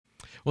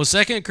Well,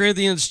 2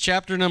 Corinthians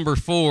chapter number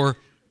 4,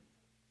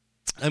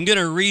 I'm going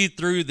to read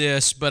through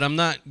this, but I'm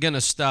not going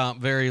to stop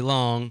very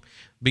long.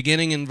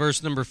 Beginning in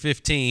verse number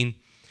 15,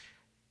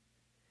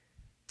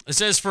 it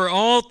says, "For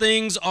all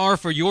things are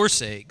for your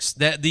sakes,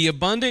 that the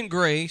abundant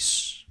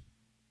grace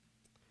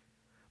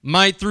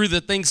might through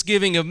the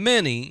thanksgiving of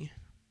many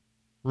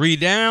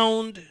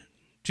redound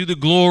to the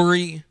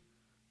glory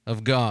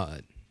of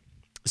God."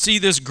 See,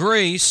 this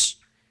grace,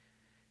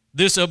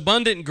 this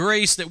abundant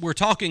grace that we're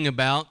talking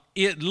about,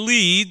 it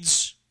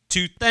leads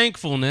to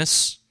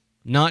thankfulness,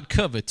 not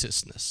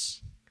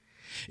covetousness.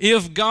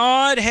 If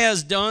God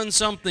has done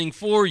something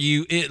for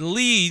you, it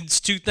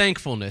leads to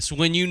thankfulness.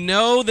 When you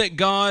know that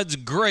God's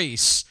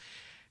grace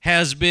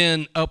has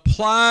been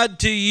applied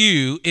to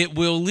you, it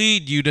will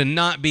lead you to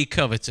not be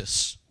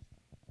covetous.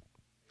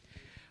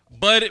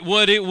 But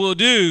what it will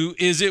do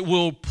is it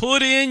will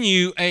put in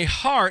you a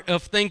heart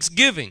of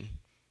thanksgiving.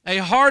 A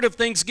heart of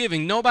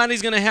thanksgiving.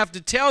 Nobody's going to have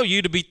to tell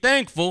you to be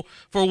thankful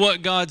for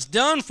what God's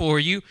done for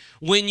you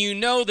when you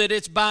know that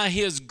it's by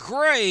His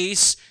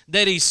grace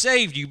that He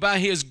saved you. By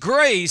His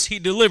grace, He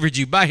delivered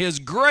you. By His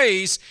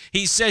grace,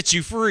 He set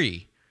you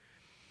free.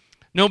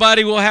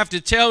 Nobody will have to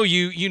tell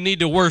you you need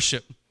to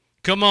worship.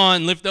 Come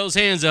on, lift those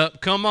hands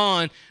up. Come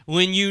on.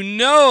 When you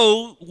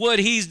know what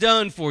He's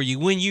done for you,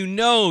 when you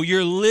know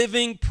you're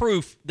living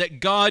proof that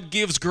God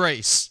gives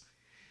grace,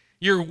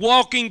 you're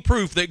walking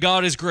proof that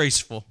God is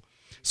graceful.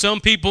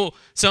 Some people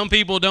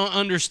don't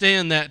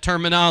understand that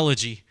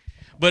terminology,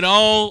 but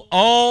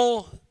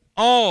all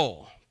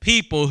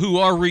people who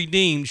are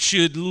redeemed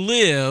should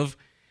live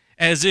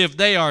as if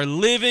they are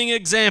living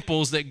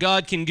examples that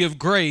God can give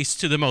grace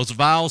to the most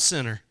vile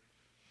sinner.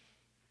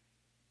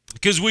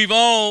 Because we've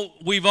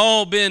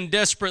all been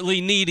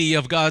desperately needy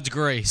of God's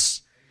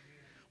grace.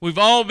 We've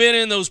all been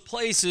in those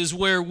places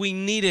where we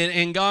need it,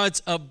 and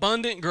God's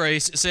abundant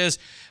grace, it says,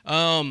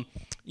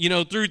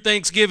 through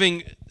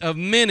thanksgiving of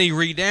many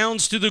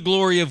redounds to the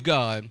glory of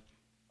God.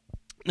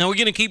 Now we're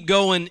going to keep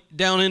going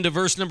down into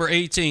verse number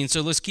 18,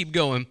 so let's keep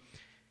going.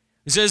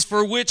 It says,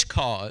 "For which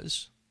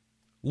cause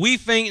we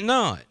faint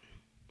not,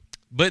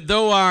 but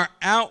though our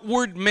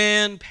outward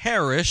man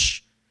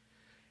perish,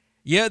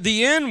 yet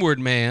the inward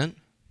man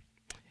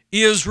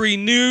is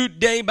renewed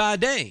day by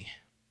day."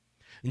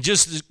 And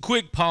just a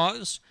quick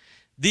pause.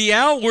 The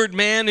outward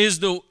man is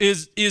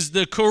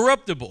the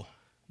corruptible.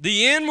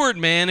 The inward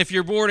man, if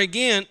you're born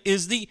again,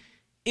 is the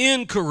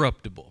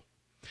incorruptible.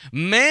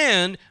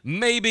 Man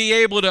may be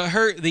able to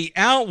hurt the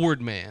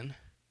outward man,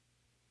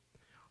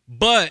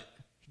 but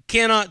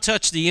cannot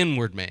touch the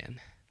inward man.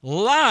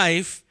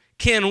 Life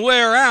can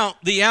wear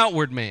out the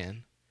outward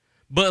man,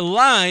 but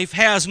life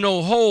has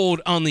no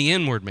hold on the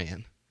inward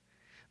man.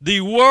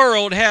 The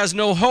world has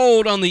no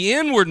hold on the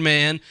inward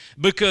man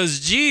because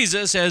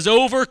Jesus has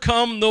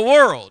overcome the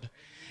world,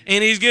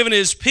 and He's given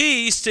His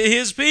peace to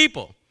His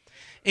people.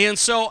 And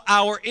so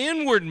our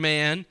inward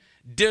man,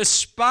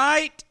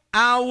 despite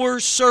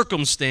our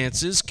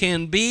circumstances,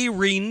 can be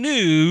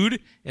renewed,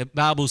 the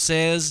Bible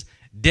says,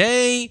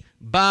 day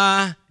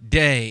by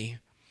day.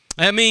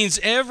 That means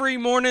every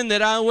morning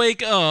that I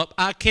wake up,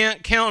 I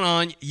can't count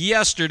on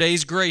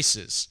yesterday's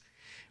graces.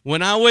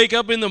 When I wake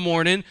up in the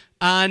morning,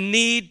 I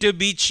need to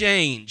be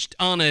changed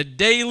on a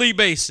daily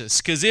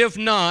basis, because if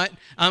not,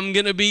 I'm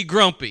going to be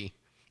grumpy.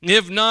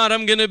 If not,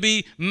 I'm going to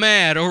be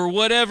mad, or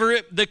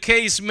whatever the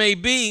case may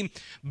be,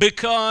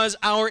 because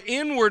our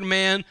inward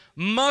man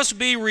must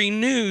be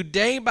renewed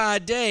day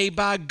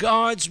by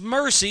God's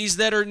mercies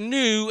that are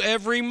new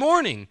every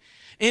morning.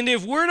 And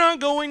if we're not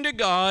going to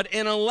God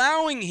and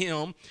allowing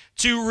Him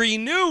to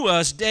renew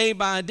us day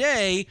by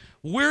day,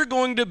 we're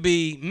going to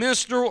be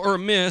Mr. or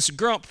Miss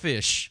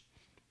Grumpfish.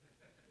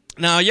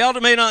 Now, y'all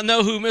may not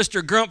know who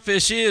Mr.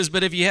 Grumpfish is,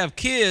 but if you have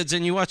kids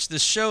and you watch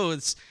this show,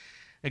 it's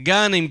a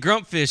guy named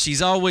Grumpfish.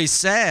 He's always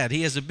sad.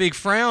 He has a big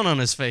frown on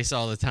his face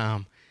all the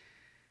time.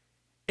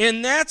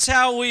 And that's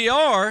how we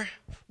are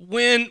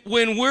when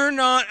we're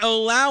not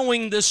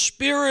allowing the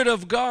Spirit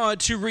of God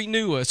to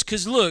renew us.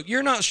 Because look,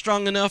 you're not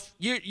strong enough.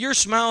 Your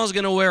smile is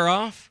going to wear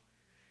off.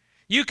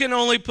 You can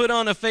only put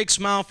on a fake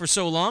smile for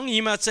so long.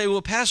 You might say,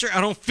 "Well, Pastor,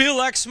 I don't feel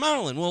like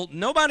smiling." Well,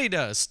 nobody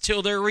does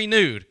till they're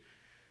renewed.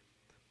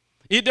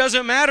 It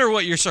doesn't matter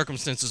what your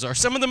circumstances are.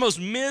 Some of the most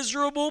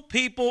miserable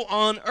people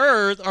on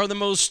earth are the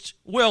most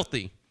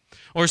wealthy.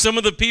 Or some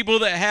of the people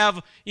that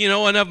have,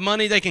 enough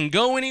money, they can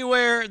go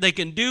anywhere, they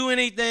can do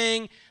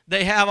anything,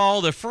 they have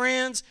all the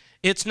friends.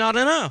 It's not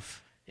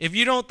enough. If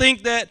you don't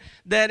think that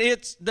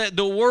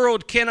the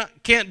world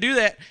can't do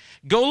that,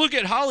 go look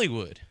at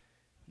Hollywood.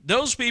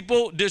 Those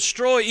people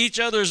destroy each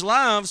other's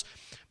lives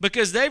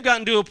because they've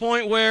gotten to a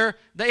point where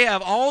they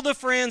have all the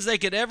friends they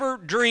could ever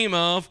dream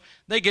of.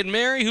 They could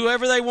marry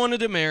whoever they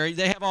wanted to marry.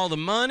 They have all the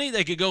money.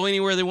 They could go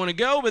anywhere they want to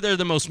go, but they're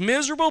the most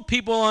miserable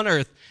people on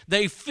earth.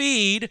 They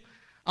feed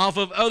off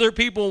of other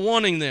people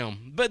wanting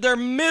them, but they're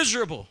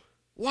miserable.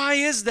 Why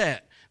is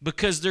that?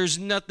 Because there's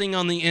nothing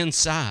on the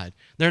inside.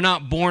 They're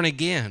not born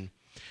again.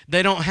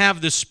 They don't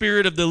have the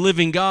Spirit of the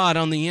living God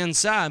on the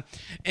inside.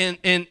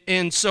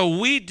 And so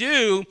we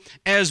do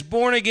as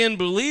born-again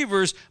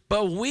believers,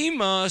 but we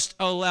must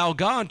allow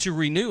God to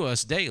renew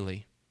us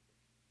daily.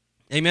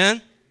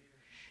 Amen?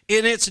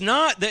 And it's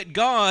not that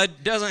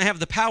God doesn't have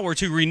the power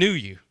to renew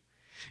you.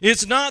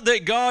 It's not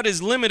that God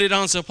is limited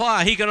on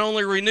supply. He can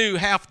only renew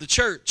half the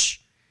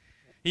church.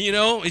 You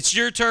know, it's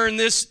your turn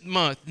this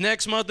month.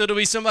 Next month, it'll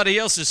be somebody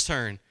else's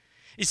turn.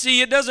 You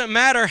see, it doesn't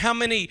matter how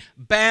many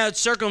bad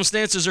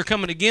circumstances are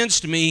coming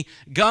against me,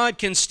 God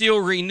can still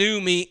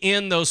renew me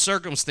in those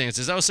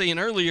circumstances. I was saying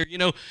earlier, you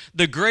know,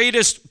 the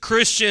greatest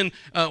Christian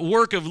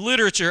work of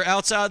literature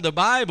outside the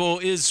Bible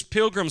is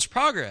Pilgrim's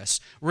Progress,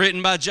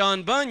 written by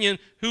John Bunyan,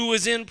 who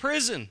was in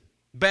prison.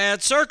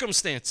 Bad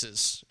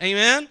circumstances.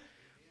 Amen?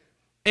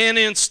 And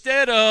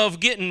instead of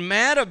getting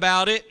mad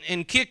about it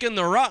and kicking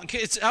the rock,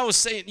 I was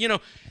saying, you know,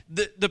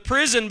 the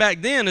prison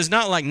back then is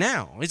not like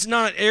now. It's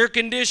not air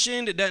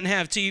conditioned. It doesn't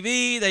have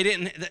TV.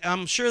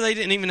 I'm sure they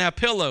didn't even have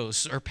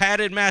pillows or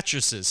padded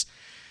mattresses.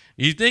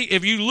 You think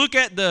if you look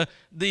at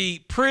the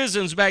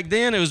prisons back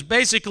then, it was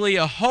basically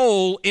a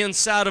hole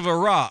inside of a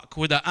rock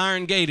with an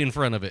iron gate in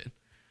front of it.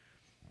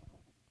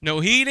 No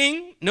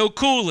heating, no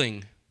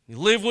cooling. You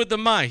live with the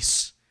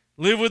mice,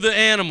 live with the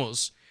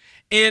animals.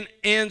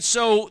 And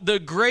so the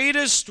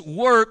greatest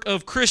work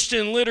of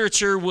Christian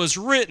literature was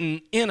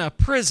written in a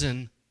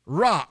prison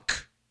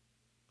rock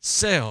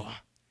cell.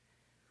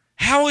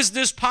 How is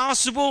this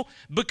possible?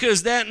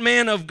 Because that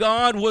man of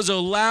God was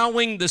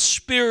allowing the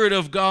Spirit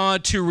of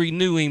God to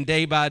renew him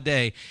day by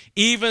day.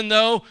 Even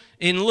though,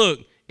 and look,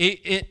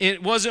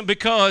 it wasn't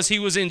because he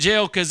was in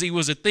jail because he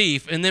was a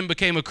thief and then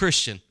became a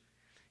Christian.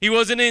 He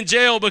wasn't in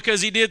jail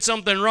because he did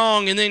something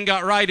wrong and then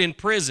got right in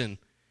prison.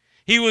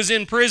 He was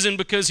in prison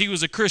because he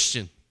was a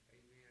Christian.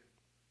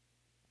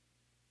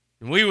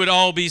 And we would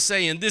all be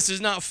saying, this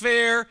is not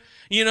fair.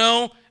 You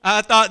know,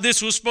 I thought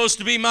this was supposed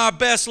to be my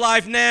best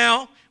life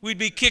now. We'd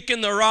be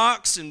kicking the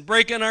rocks and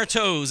breaking our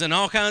toes and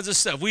all kinds of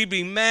stuff. We'd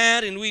be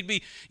mad and we'd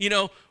be, you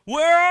know,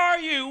 where are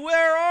you?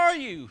 Where are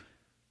you?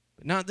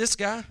 But not this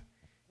guy.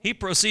 He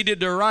proceeded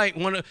to write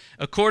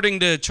according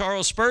to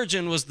Charles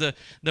Spurgeon, was the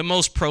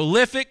most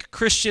prolific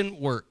Christian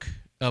work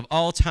of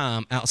all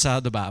time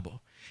outside the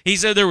Bible. He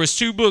said there was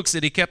 2 books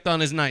that he kept on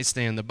his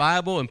nightstand, the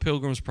Bible and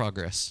Pilgrim's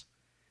Progress.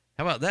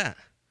 How about that?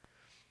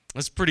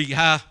 That's a pretty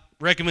high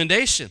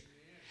recommendation.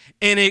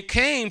 And it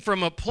came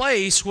from a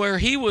place where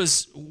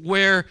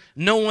where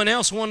no one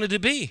else wanted to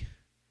be.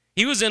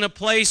 He was in a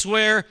place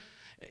where,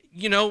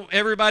 you know,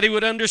 everybody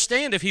would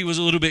understand if he was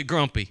a little bit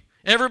grumpy.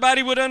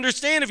 Everybody would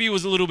understand if he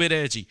was a little bit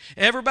edgy.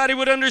 Everybody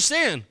would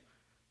understand.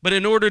 But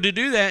in order to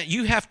do that,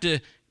 you have to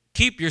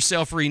keep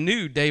yourself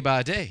renewed day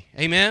by day.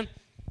 Amen?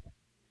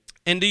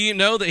 And do you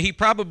know that he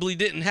probably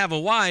didn't have a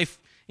wife,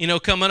 you know,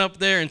 coming up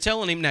there and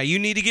telling him, now you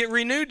need to get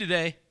renewed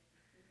today.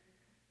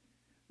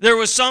 There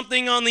was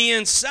something on the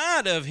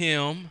inside of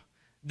him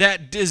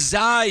that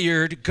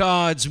desired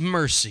God's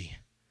mercy.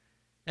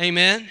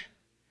 Amen?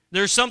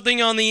 There's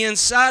something on the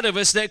inside of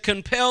us that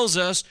compels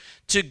us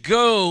to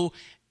go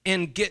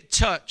and get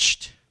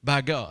touched by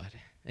God.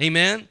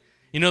 Amen?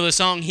 You know the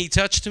song, He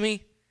Touched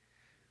Me?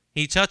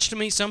 He touched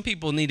me. Some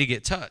people need to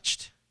get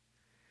touched.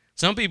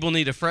 Some people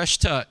need a fresh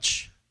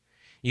touch.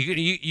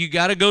 You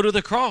got to go to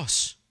the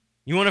cross.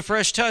 You want a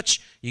fresh touch?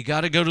 You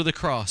got to go to the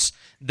cross.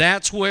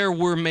 That's where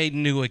we're made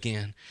new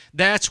again.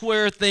 That's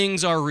where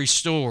things are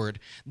restored.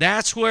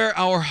 That's where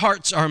our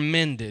hearts are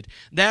mended.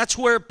 That's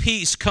where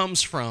peace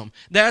comes from.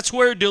 That's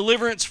where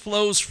deliverance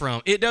flows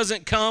from. It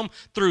doesn't come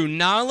through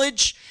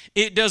knowledge.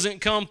 It doesn't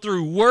come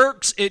through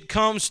works. It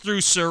comes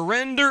through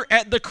surrender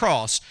at the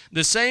cross.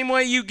 The same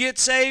way you get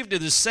saved is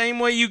the same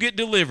way you get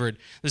delivered.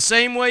 The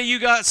same way you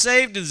got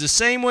saved is the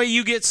same way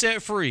you get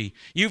set free.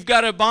 You've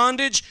got a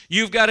bondage.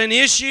 You've got an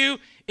issue.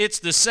 It's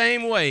the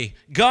same way.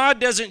 God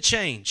doesn't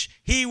change.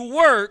 He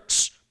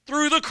works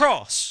through the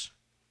cross.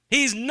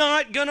 He's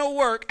not going to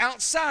work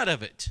outside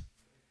of it.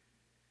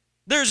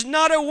 There's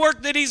not a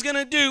work that he's going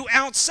to do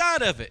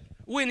outside of it.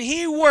 When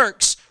he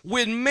works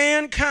with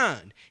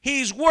mankind,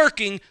 he's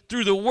working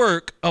through the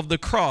work of the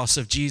cross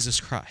of Jesus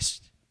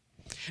Christ.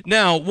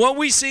 Now, what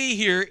we see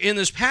here in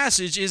this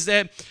passage is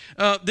that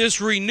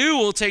this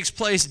renewal takes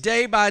place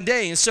day by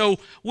day. And so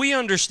we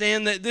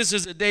understand that this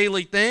is a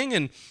daily thing.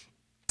 And,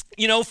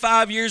 you know,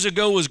 5 years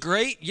ago was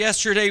great.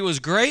 Yesterday was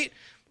great.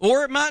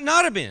 Or it might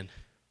not have been.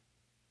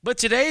 But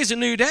today is a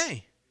new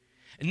day.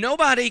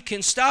 Nobody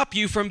can stop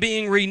you from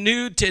being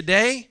renewed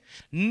today.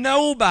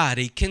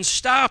 Nobody can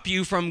stop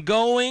you from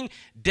going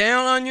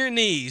down on your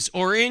knees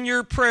or in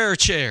your prayer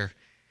chair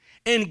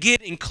and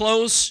getting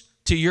close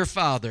to your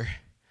Father.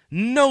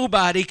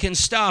 Nobody can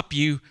stop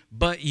you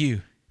but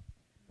you.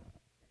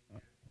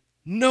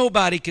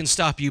 Nobody can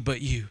stop you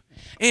but you.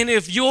 And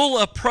if you'll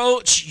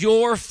approach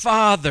your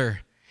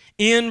Father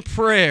in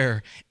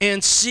prayer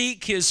and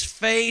seek his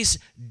face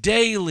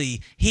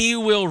daily, he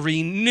will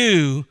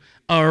renew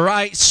a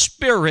right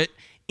spirit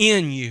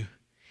in you.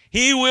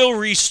 He will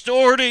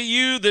restore to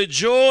you the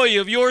joy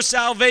of your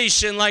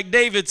salvation, like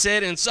David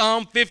said in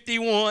Psalm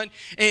 51,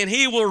 and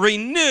He will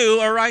renew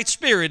a right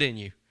spirit in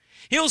you.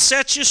 He'll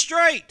set you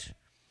straight.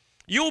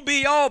 You'll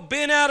be all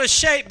bent out of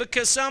shape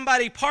because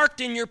somebody parked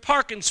in your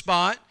parking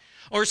spot,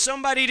 or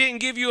somebody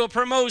didn't give you a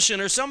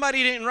promotion, or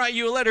somebody didn't write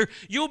you a letter.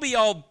 You'll be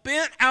all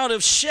bent out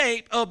of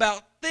shape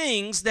about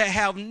things that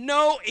have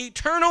no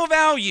eternal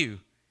value.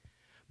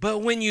 But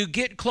when you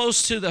get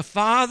close to the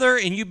Father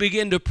and you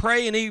begin to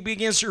pray and He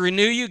begins to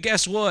renew you,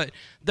 guess what?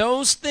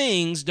 Those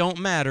things don't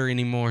matter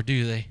anymore,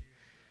 do they?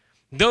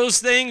 Those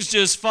things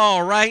just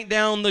fall right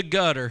down the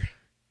gutter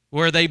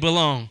where they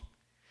belong.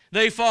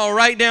 They fall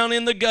right down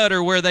in the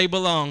gutter where they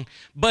belong.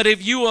 But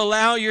if you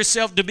allow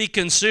yourself to be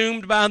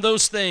consumed by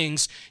those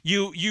things,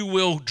 you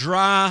will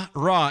dry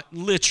rot,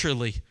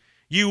 literally.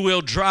 You will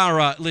dry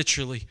rot,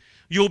 literally.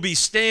 You'll be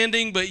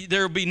standing, but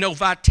there will be no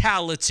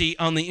vitality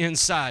on the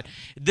inside.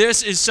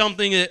 This is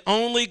something that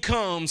only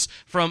comes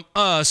from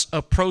us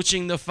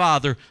approaching the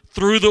Father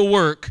through the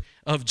work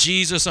of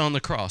Jesus on the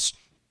cross.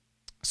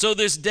 So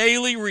this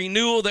daily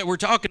renewal that we're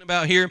talking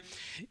about here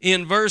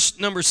in verse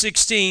number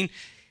 16,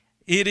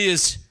 it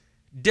is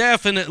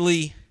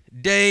definitely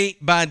day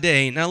by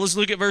day. Now let's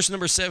look at verse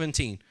number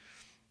 17.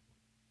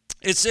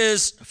 It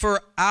says,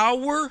 "For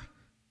our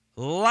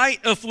light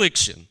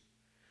affliction,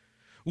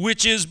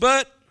 which is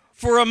but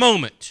for a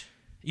moment."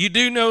 You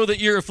do know that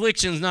your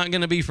affliction is not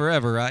going to be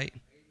forever, right?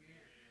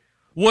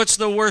 What's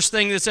the worst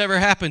thing that's ever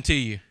happened to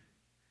you?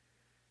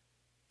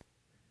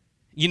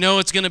 You know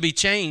it's going to be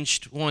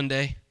changed one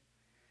day.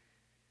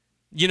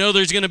 You know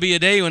there's going to be a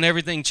day when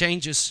everything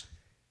changes.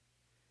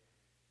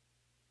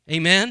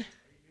 Amen?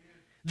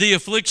 The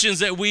afflictions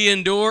that we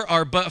endure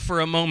are but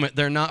for a moment.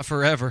 They're not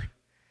forever.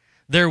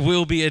 There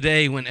will be a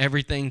day when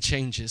everything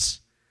changes.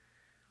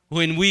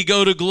 When we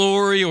go to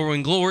glory, or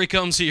when glory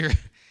comes here.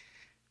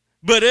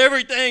 But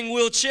everything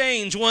will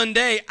change one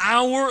day.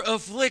 Our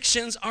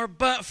afflictions are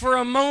but for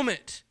a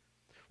moment.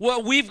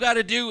 What we've got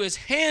to do is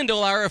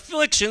handle our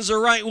afflictions the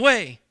right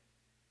way.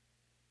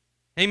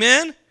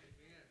 Amen?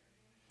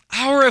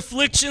 Our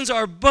afflictions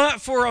are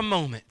but for a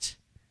moment.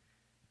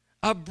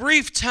 A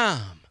brief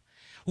time.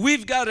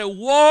 We've got to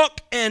walk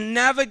and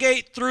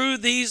navigate through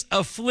these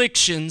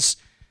afflictions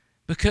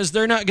because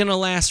they're not going to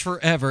last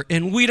forever.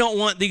 And we don't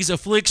want these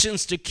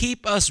afflictions to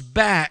keep us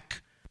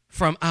back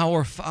from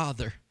our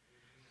Father.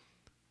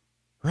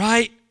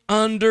 Right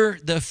under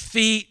the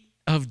feet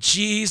of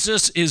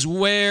Jesus is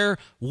where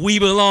we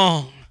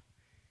belong.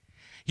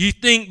 You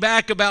think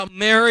back about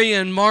Mary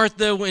and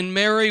Martha when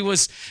Mary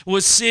was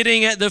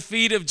sitting at the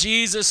feet of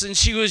Jesus and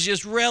she was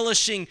just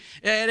relishing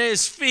at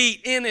His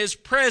feet, in His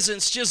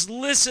presence, just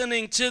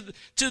listening to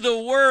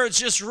the words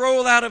just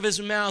roll out of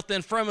His mouth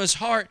and from His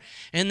heart.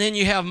 And then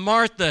you have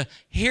Martha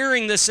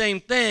hearing the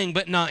same thing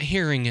but not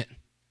hearing it.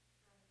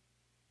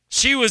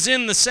 She was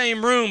in the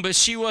same room but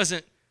she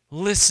wasn't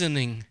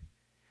listening.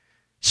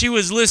 She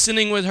was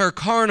listening with her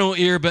carnal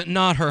ear but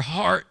not her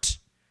heart.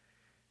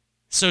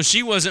 So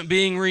she wasn't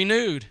being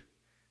renewed.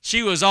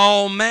 She was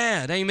all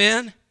mad.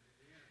 Amen?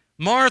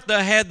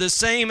 Martha had the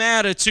same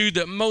attitude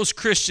that most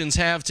Christians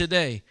have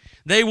today.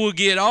 They will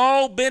get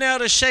all bent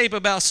out of shape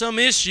about some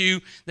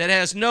issue that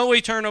has no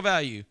eternal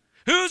value.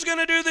 Who's going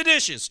to do the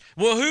dishes?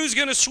 Well, who's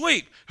going to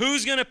sweep?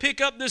 Who's going to pick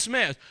up this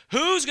mess?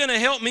 Who's going to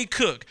help me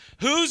cook?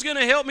 Who's going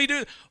to help me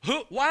do?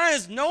 Why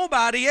is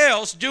nobody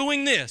else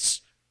doing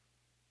this?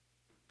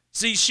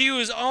 See, she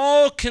was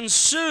all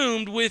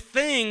consumed with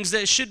things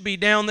that should be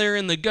down there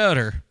in the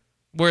gutter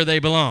where they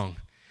belong.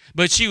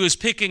 But she was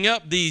picking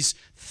up these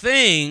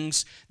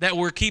things that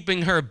were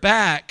keeping her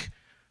back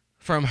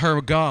from her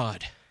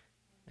God.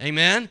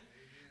 Amen?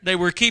 They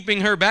were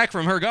keeping her back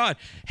from her God.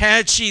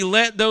 Had she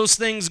let those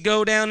things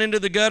go down into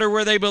the gutter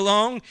where they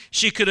belong,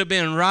 she could have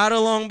been right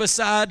along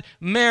beside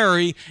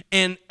Mary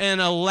and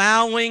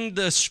allowing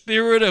the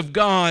Spirit of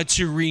God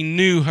to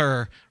renew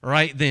her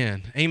right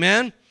then.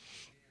 Amen?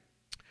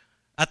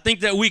 I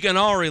think that we can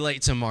all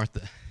relate to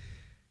Martha.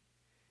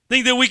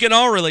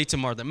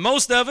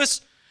 Most of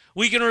us,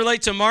 we can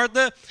relate to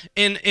Martha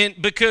and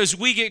because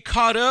we get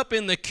caught up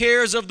in the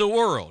cares of the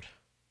world,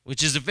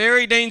 which is a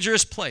very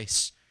dangerous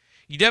place.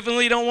 You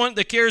definitely don't want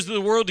the cares of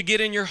the world to get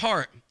in your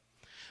heart.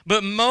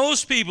 But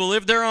most people,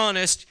 if they're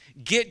honest,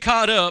 get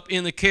caught up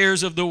in the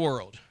cares of the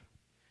world.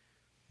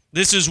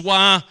 This is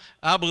why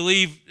I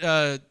believe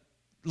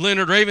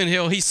Leonard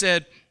Ravenhill, he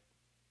said,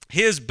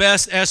 his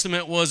best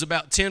estimate was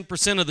about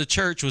 10% of the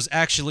church was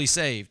actually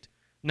saved.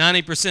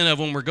 90% of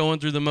them were going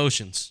through the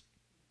motions.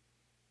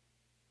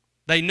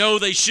 They know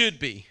they should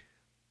be.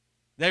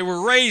 They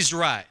were raised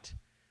right,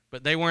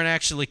 but they weren't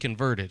actually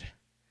converted.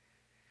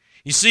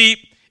 You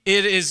see,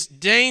 it is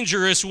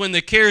dangerous when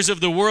the cares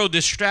of the world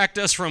distract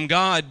us from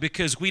God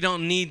because we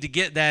don't need to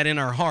get that in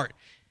our heart.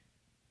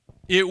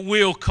 It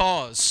will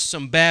cause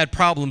some bad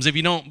problems. If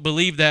you don't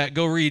believe that,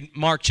 go read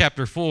Mark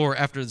chapter 4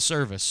 after the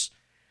service.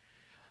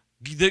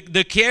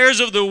 The cares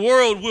of the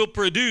world will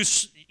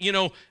produce,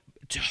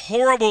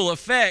 horrible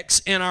effects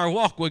in our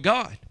walk with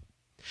God.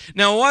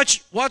 Now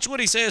watch what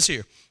he says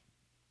here.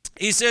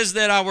 He says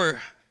that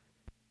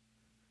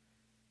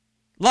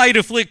Light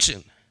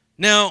affliction.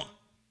 Now,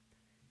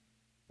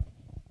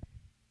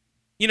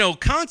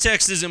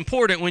 context is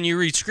important when you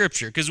read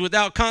Scripture, because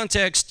without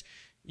context,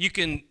 you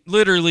can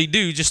literally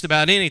do just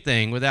about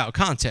anything without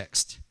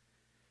context.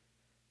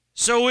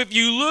 So if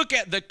you look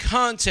at the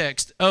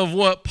context of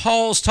what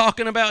Paul's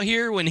talking about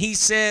here when he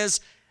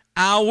says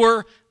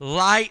our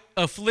light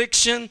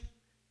affliction,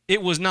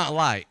 it was not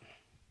light.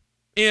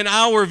 In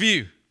our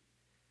view,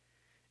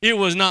 it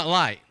was not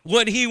light.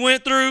 What he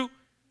went through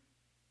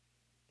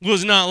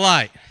was not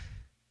light.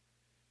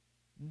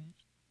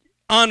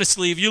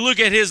 Honestly, if you look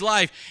at his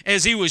life,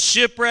 as he was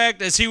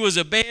shipwrecked, as he was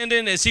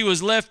abandoned, as he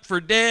was left for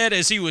dead,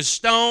 as he was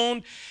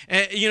stoned,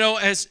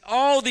 as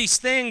all these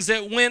things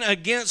that went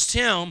against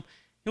him,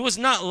 it was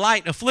not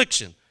light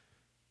affliction.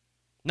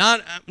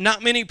 Not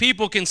many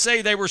people can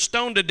say they were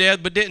stoned to death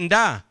but didn't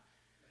die.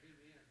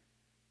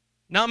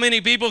 Not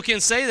many people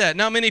can say that.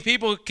 Not many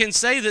people can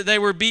say that they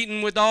were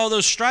beaten with all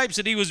those stripes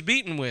that he was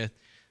beaten with.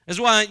 That's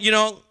why,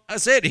 I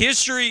said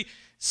history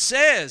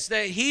says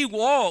that he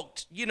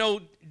walked,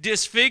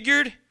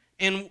 disfigured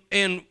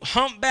and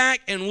humpback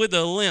and with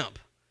a limp.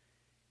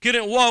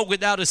 Couldn't walk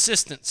without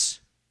assistance,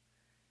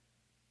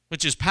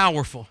 which is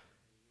powerful,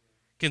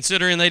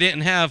 considering they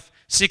didn't have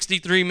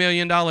 $63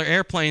 million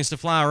airplanes to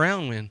fly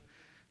around with,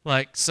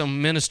 like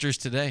some ministers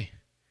today.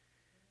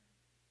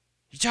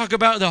 You talk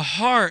about the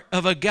heart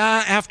of a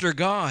guy after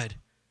God.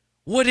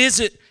 What is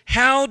it?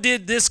 How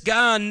did this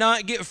guy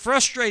not get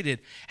frustrated?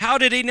 How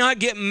did he not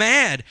get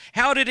mad?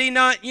 How did he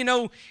not,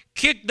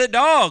 kick the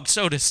dog,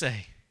 so to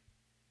say?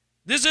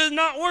 This is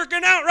not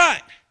working out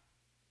right.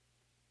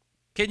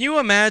 Can you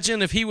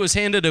imagine if he was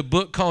handed a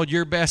book called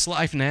Your Best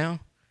Life Now?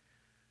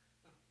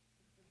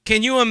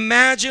 Can you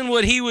imagine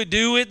what he would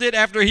do with it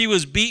after he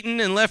was beaten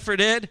and left for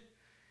dead?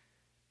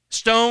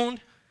 Stoned?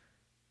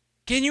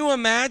 Can you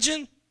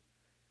imagine?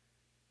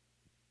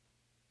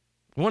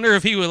 I wonder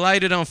if he would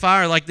light it on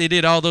fire like they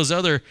did all those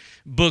other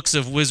books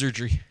of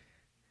wizardry,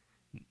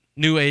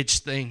 New Age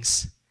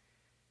things.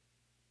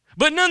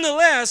 But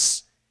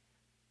nonetheless,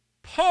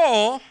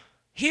 Paul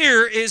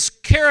here is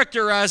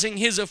characterizing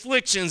his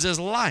afflictions as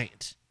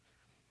light.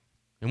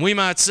 And we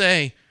might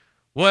say,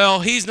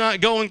 well, he's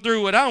not going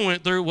through what I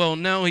went through. Well,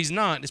 no, he's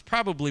not. It's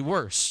probably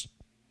worse.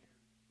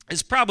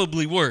 It's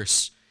probably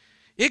worse.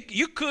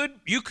 You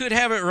could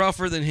have it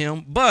rougher than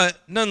him, but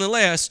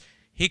nonetheless,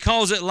 he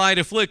calls it light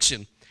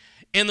affliction.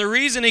 And the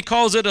reason he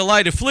calls it a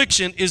light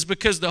affliction is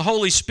because the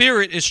Holy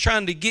Spirit is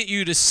trying to get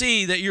you to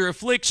see that your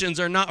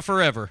afflictions are not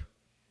forever.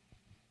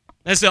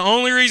 That's the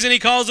only reason he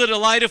calls it a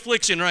light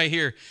affliction right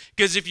here.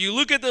 Because if you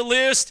look at the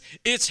list,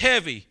 it's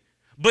heavy.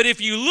 But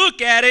if you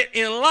look at it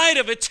in light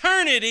of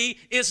eternity,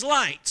 it's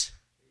light.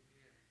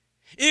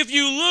 If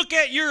you look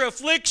at your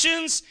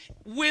afflictions,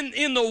 when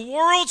in the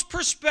world's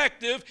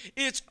perspective,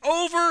 it's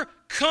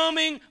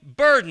overcoming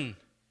burden.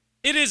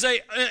 It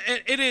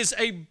is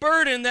a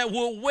burden that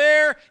will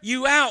wear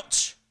you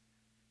out.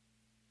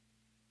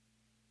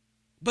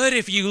 But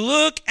if you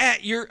look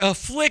at your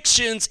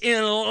afflictions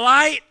in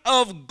light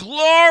of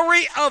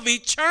glory of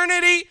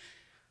eternity,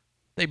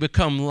 they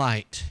become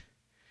light.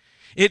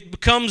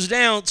 It comes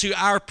down to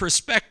our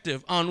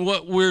perspective on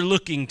what we're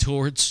looking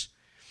towards.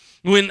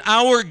 When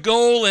our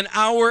goal and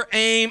our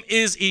aim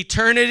is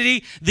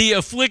eternity, the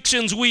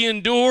afflictions we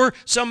endure,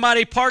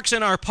 somebody parks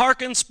in our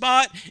parking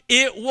spot,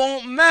 it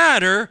won't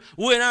matter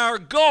when our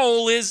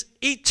goal is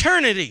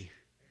eternity.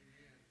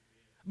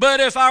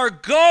 But if our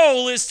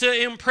goal is to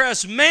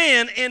impress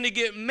man and to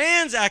get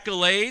man's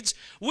accolades,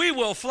 we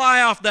will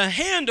fly off the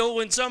handle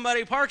when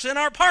somebody parks in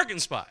our parking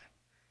spot.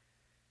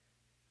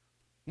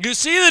 You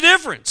see the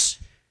difference?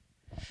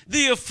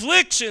 The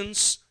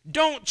afflictions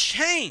don't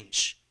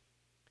change.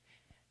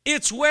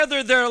 It's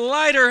whether they're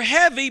light or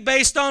heavy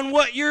based on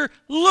what you're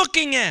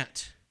looking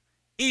at.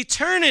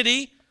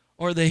 Eternity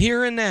or the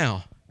here and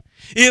now.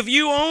 If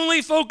you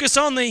only focus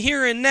on the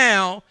here and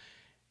now,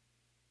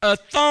 a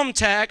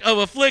thumbtack of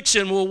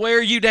affliction will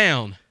wear you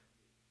down.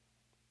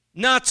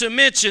 Not to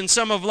mention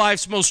some of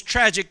life's most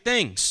tragic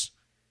things.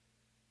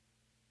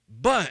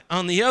 But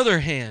on the other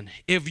hand,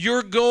 if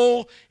your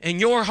goal and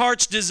your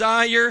heart's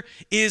desire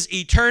is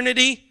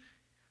eternity,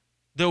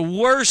 the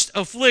worst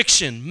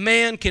affliction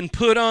man can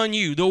put on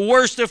you, the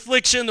worst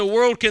affliction the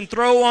world can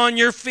throw on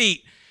your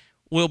feet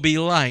will be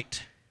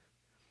light.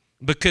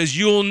 Because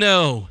you'll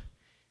know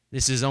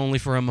this is only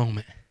for a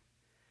moment.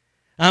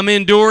 I'm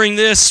enduring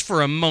this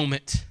for a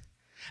moment.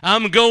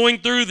 I'm going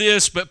through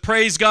this, but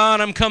praise God,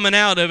 I'm coming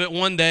out of it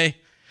one day.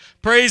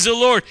 Praise the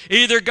Lord.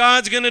 Either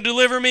God's going to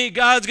deliver me,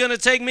 God's going to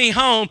take me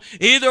home.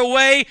 Either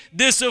way,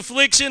 this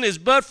affliction is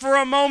but for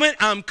a moment.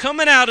 I'm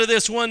coming out of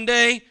this one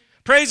day.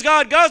 Praise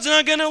God, God's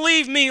not going to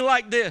leave me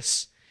like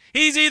this.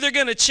 He's either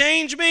going to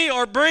change me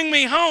or bring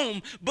me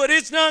home, but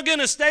it's not going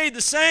to stay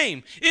the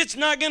same. It's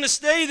not going to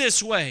stay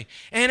this way.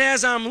 And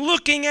as I'm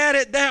looking at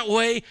it that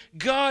way,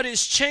 God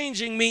is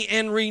changing me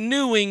and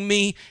renewing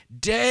me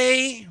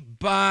day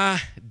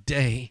by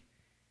day.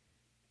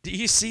 Do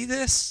you see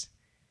this?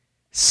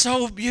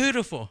 So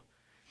beautiful.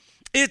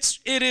 It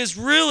is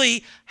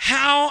really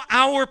how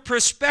our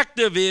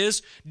perspective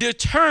is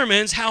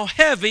determines how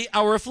heavy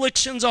our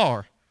afflictions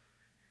are.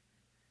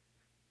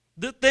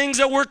 The things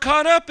that we're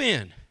caught up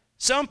in.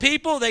 Some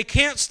people, they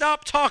can't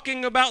stop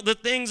talking about the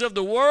things of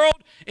the world,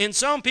 and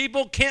some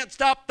people can't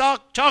stop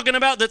talking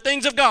about the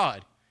things of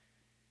God.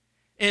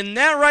 And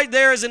that right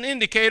there is an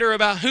indicator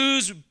about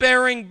who's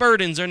bearing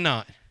burdens or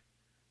not.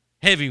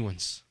 Heavy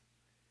ones.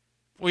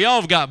 We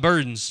all have got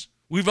burdens.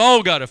 We've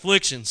all got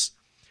afflictions.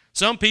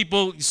 Some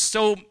people,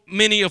 so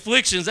many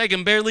afflictions, they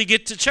can barely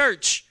get to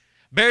church,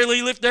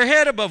 barely lift their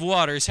head above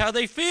water is how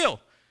they feel.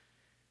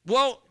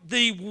 Well,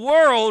 the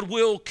world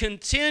will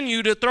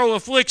continue to throw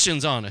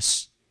afflictions on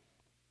us.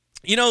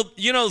 You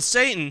know,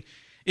 Satan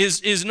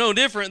is no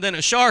different than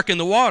a shark in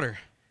the water.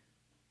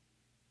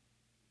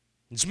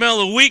 The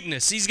smell of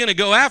weakness, he's going to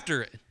go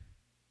after it.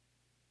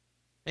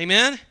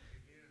 Amen?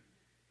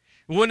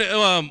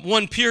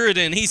 One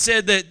Puritan, he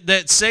said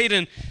that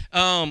Satan,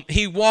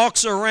 he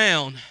walks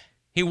around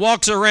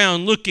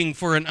looking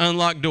for an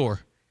unlocked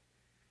door.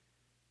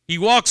 He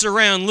walks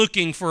around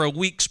looking for a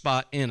weak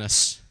spot in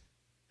us,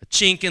 a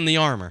chink in the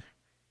armor.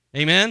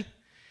 Amen?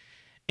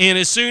 And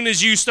as soon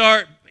as you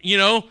start,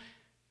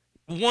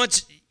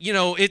 once,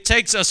 it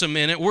takes us a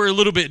minute, we're a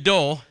little bit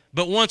dull,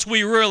 but once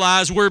we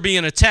realize we're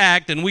being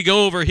attacked and we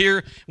go over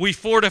here, we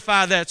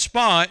fortify that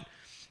spot,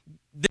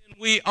 then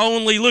we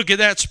only look at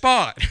that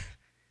spot.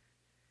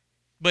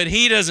 But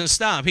he doesn't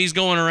stop. He's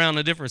going around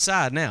a different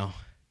side now.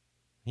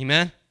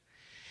 Amen?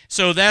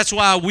 So that's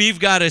why we've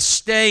got to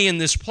stay in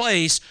this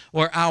place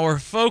where our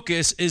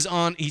focus is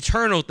on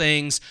eternal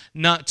things,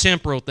 not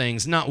temporal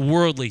things, not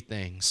worldly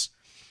things.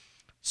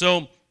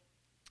 So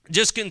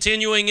just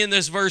continuing in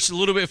this verse a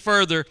little bit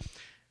further,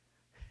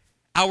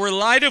 our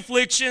light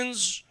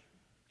affliction,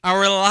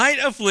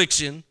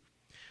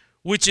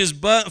 which is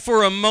but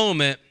for a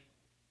moment,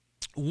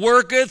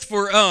 worketh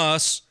for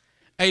us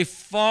a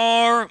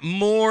far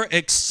more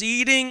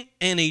exceeding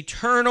and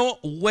eternal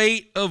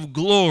weight of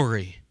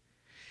glory.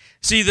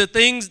 See, the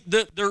things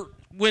that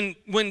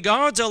when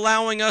God's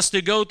allowing us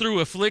to go through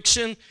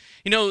affliction,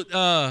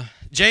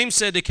 James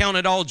said to count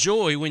it all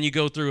joy when you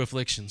go through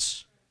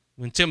afflictions,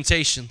 when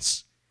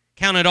temptations.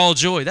 Count it all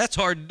joy. That's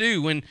hard to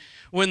do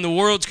when the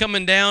world's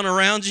coming down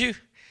around you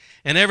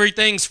and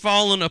everything's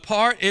falling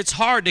apart. It's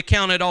hard to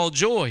count it all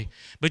joy.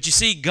 But you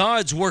see,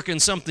 God's working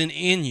something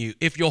in you.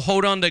 If you'll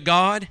hold on to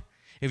God,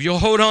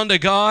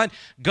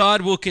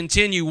 God will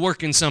continue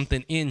working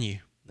something in you.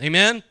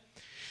 Amen?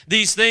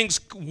 These things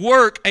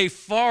work a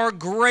far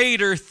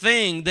greater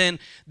thing than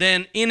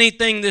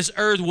anything this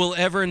earth will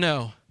ever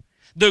know.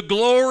 The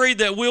glory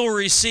that we'll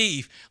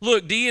receive.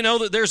 Look, do you know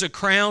that there's a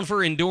crown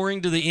for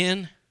enduring to the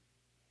end?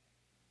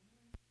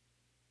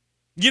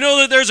 You know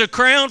that there's a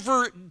crown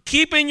for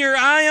keeping your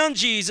eye on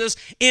Jesus,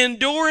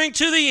 enduring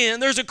to the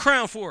end. There's a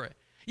crown for it.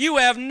 You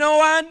have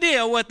no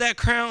idea what that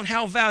crown,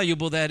 how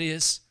valuable that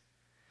is.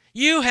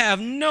 You have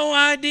no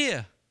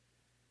idea.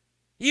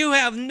 You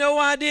have no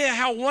idea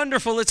how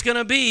wonderful it's going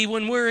to be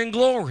when we're in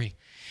glory.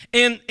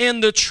 And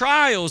the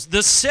trials,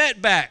 the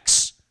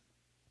setbacks,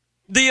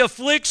 the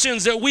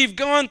afflictions that we've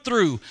gone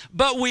through,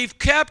 but we've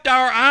kept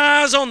our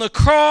eyes on the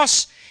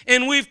cross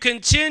and we've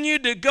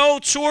continued to go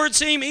towards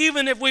Him,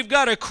 even if we've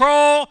got to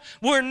crawl.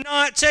 We're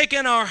not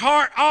taking our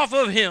heart off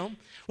of Him.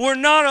 We're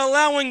not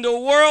allowing the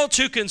world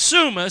to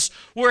consume us.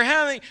 We're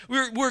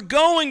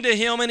going to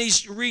Him, and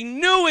He's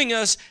renewing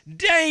us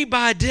day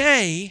by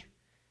day.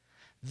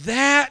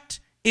 That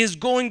is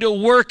going to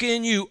work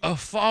in you a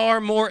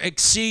far more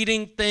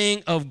exceeding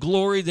thing of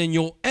glory than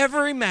you'll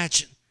ever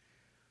imagine.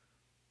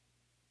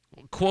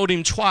 I'll quote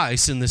him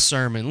twice in this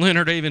sermon,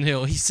 Leonard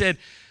Avonhill. He said,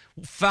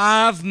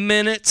 5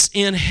 minutes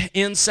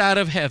inside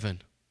of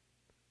heaven,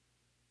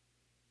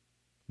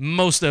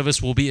 most of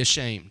us will be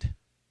ashamed.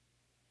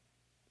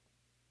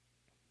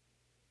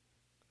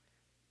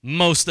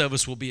 Most of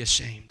us will be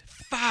ashamed.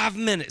 5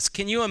 minutes.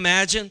 Can you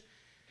imagine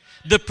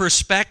the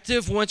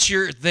perspective once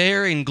you're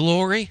there in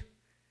glory?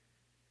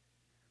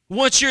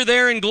 Once you're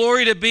there in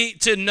glory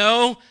to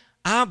know,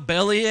 I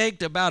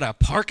bellyached about a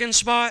parking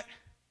spot.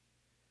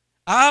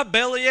 I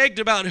bellyached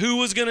about who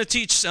was going to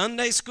teach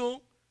Sunday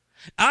school.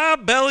 I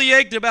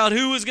bellyached about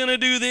who was going to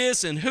do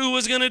this and who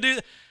was going to do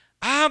that.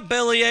 I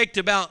bellyached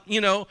about,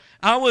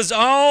 I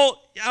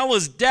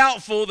was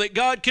doubtful that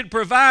God could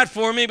provide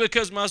for me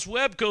because my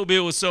SWEPCO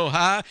bill was so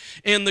high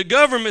and the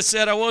government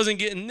said I wasn't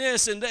getting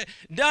this and that.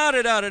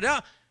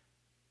 Da-da-da-da-da.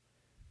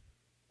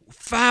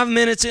 5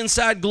 minutes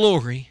inside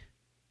glory.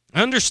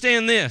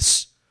 Understand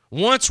this.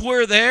 Once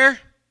we're there,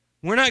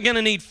 we're not going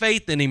to need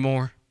faith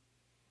anymore.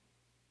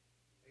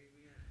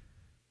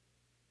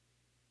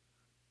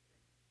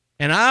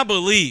 And I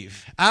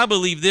believe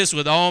this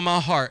with all my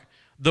heart.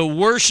 The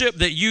worship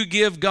that you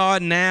give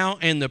God now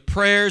and the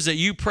prayers that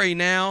you pray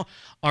now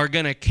are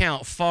going to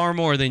count far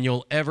more than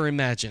you'll ever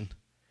imagine.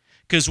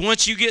 Because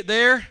once you get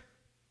there,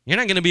 you're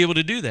not going to be able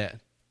to do that.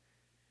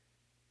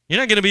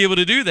 You're not going to be able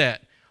to do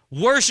that.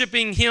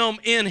 Worshiping Him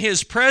in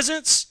His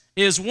presence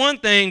is one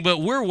thing, but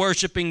we're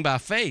worshiping by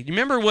faith. You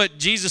remember what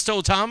Jesus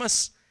told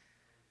Thomas?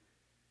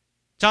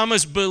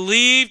 Thomas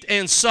believed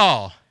and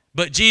saw.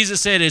 But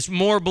Jesus said it's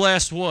more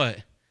blessed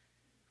what?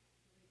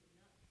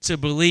 To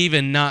believe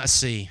and not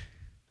see.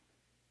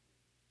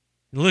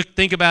 Look,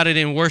 think about it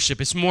in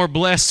worship. It's more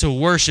blessed to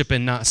worship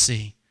and not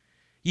see.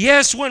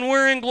 Yes, when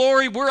we're in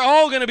glory, we're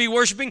all going to be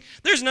worshiping.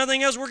 There's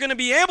nothing else we're going to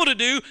be able to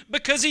do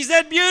because He's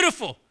that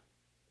beautiful.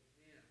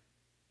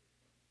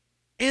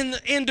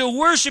 And to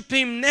worship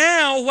Him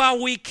now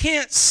while we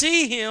can't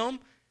see Him,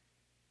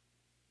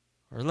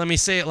 or let me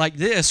say it like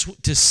this,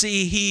 to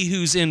see He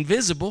who's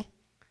invisible,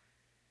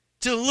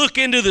 to look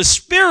into the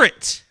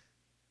Spirit.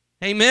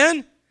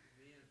 Amen?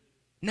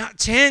 Not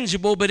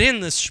tangible, but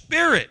in the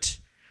Spirit.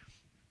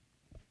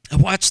 Now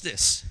watch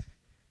this.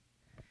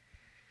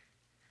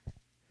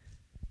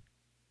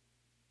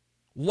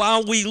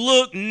 While we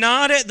look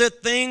not at the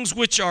things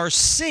which are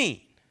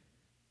seen,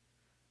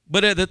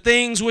 but at the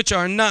things which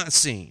are not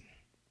seen.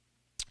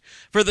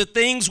 For the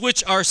things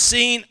which are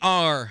seen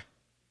are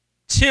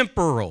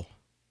temporal.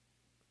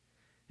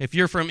 If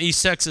you're from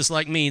East Texas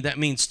like me, that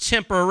means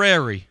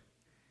temporary.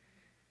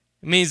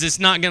 It means it's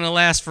not going to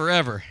last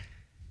forever.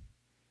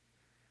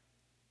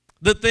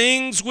 The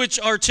things which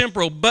are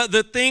temporal, but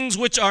the things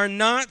which are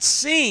not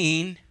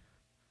seen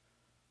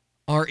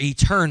are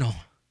eternal,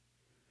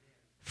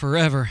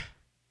 forever.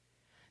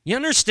 You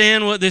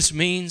understand what this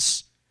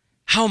means?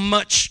 How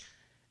much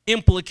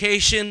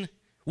implication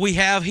we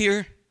have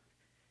here?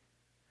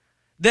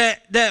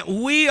 That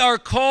we are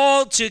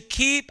called to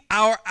keep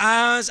our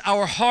eyes,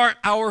 our heart,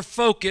 our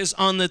focus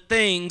on the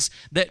things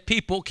that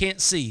people can't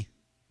see,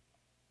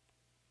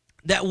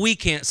 that we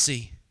can't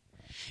see.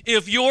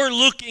 If you're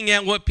looking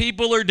at what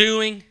people are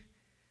doing,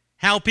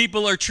 how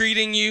people are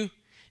treating you,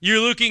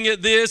 you're looking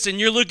at this and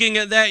you're looking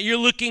at that, you're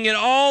looking at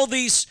all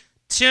these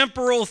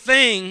temporal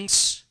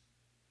things,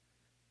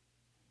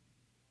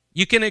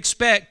 you can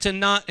expect to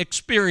not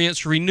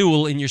experience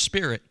renewal in your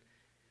spirit.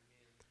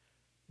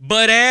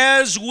 But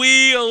as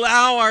we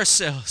allow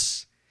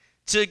ourselves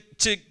to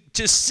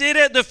sit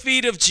at the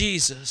feet of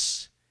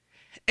Jesus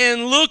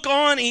and look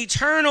on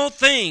eternal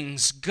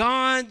things,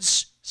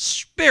 God's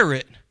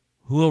Spirit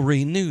will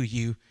renew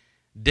you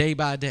day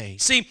by day.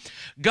 See,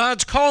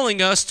 God's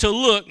calling us to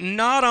look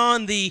not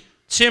on the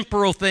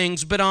temporal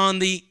things, but on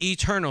the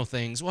eternal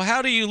things. Well,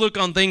 how do you look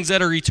on things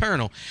that are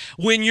eternal?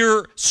 When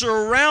you're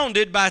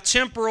surrounded by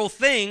temporal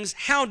things,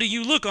 how do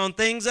you look on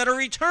things that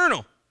are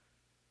eternal?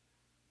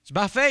 It's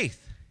by faith.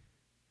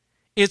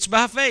 It's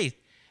by faith.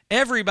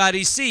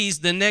 Everybody sees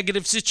the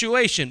negative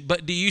situation,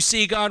 but do you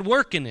see God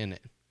working in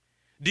it?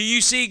 Do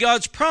you see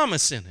God's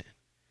promise in it?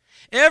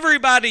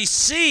 Everybody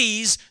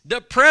sees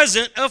the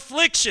present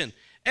affliction.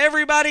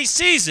 Everybody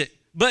sees it,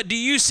 but do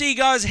you see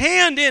God's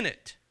hand in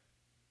it?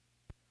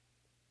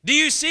 Do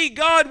you see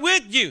God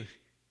with you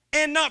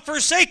and not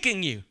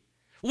forsaking you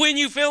when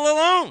you feel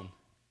alone?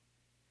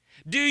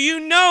 Do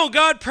you know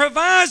God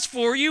provides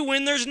for you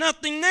when there's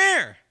nothing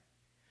there?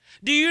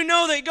 Do you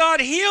know that God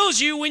heals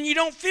you when you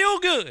don't feel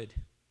good?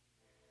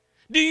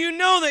 Do you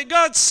know that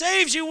God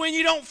saves you when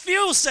you don't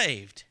feel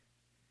saved?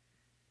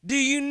 Do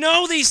you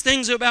know these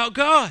things about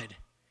God?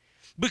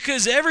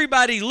 Because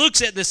everybody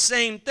looks at the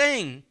same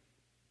thing,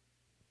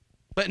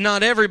 but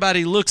not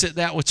everybody looks at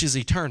that which is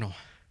eternal.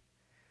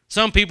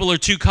 Some people are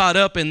too caught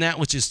up in that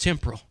which is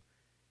temporal.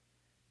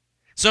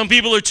 Some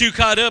people are too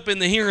caught up in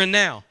the here and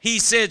now. He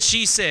said,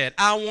 she said,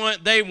 I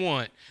want, they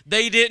want.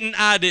 They didn't,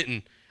 I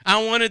didn't.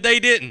 I wanted, they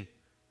didn't.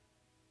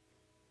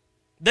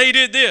 They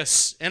did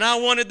this, and I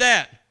wanted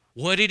that.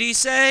 What did he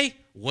say?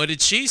 What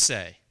did she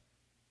say?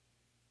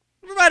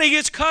 Everybody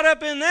gets caught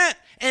up in that,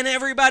 and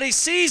everybody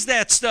sees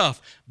that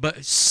stuff.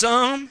 But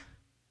some,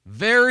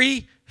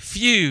 very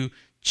few,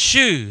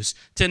 choose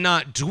to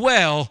not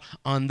dwell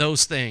on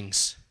those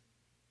things.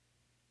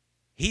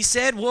 He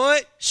said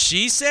what?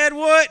 She said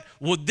what?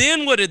 Well,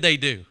 then what did they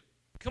do?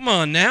 Come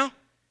on now.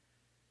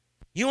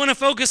 You want to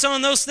focus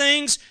on those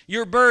things?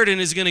 Your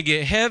burden is going to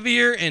get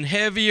heavier and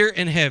heavier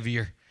and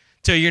heavier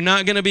till you're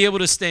not going to be able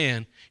to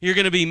stand. You're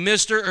going to be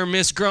Mr. or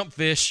Miss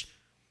Grumpfish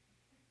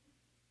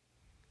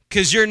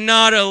because you're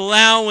not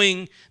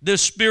allowing the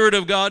Spirit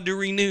of God to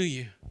renew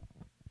you.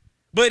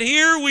 But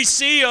here we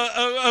see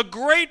a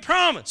great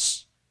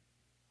promise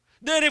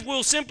that if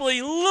we'll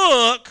simply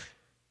look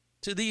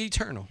to the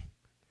eternal.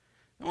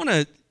 I want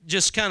to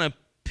just kind of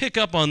pick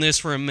up on this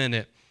for a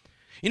minute.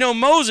 You know,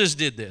 Moses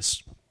did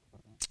this.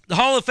 The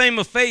Hall of Fame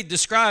of Faith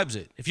describes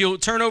it. If you'll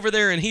turn over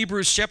there in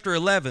Hebrews chapter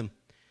 11.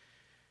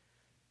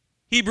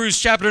 Hebrews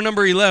chapter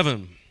number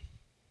 11.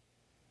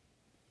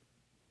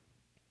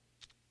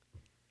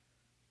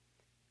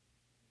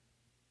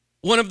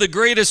 One of the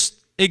greatest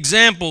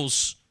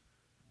examples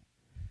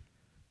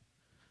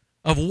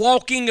of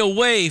walking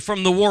away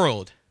from the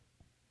world.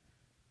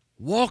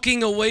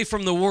 Walking away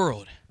from the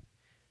world.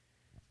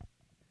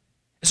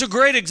 It's a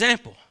great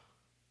example.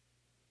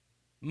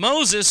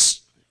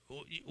 Moses,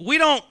 we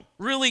don't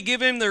really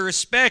give him the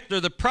respect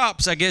or the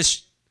props, I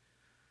guess,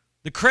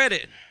 the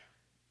credit.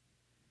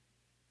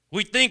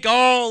 We think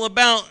all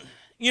about,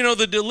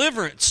 the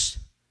deliverance.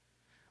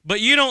 But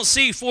you don't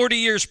see 40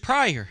 years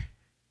prior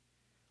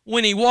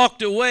when he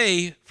walked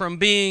away from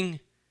being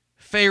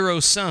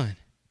Pharaoh's son.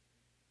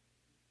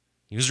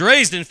 He was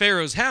raised in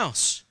Pharaoh's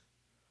house.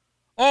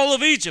 All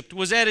of Egypt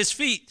was at his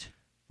feet,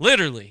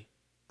 literally,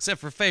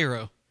 except for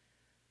Pharaoh.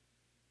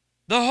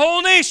 The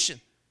whole nation.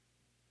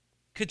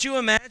 Could you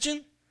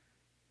imagine?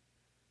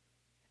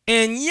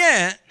 And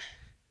yet,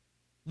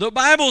 the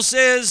Bible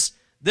says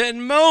that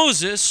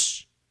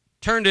Moses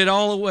turned it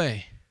all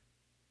away.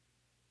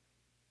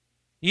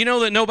 You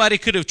know that nobody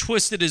could have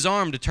twisted his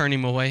arm to turn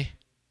him away.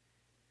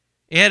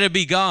 It had to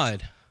be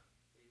God.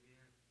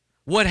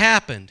 What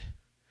happened?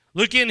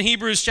 Look in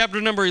Hebrews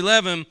chapter number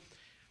 11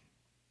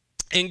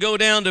 and go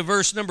down to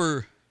verse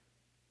number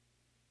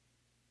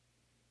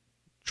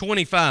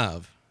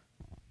 25.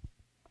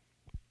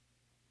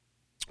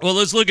 Well,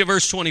 let's look at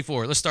verse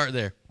 24. Let's start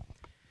there.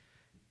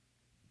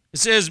 It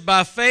says,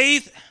 by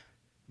faith,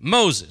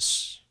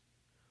 Moses,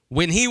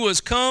 when he was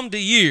come to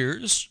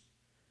years,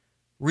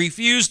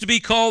 refused to be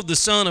called the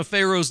son of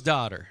Pharaoh's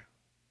daughter,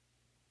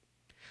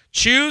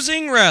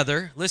 choosing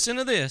rather, listen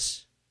to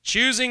this,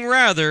 choosing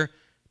rather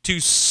to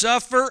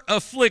suffer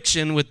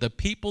affliction with the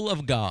people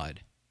of God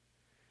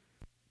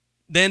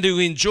than to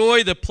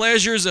enjoy the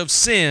pleasures of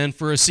sin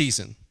for a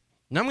season.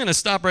 Now I'm going to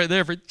stop right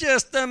there for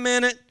just a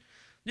minute,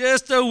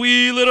 just a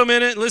wee little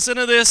minute. Listen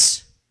to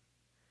this.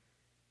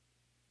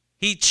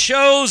 He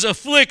chose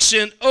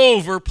affliction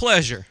over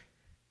pleasure.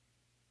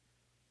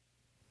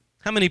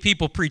 How many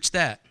people preach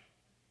that?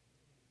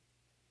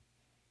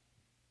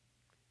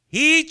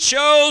 He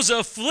chose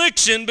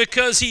affliction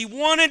because he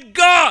wanted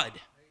God.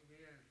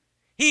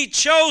 He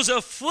chose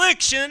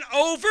affliction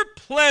over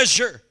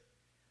pleasure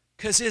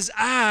because his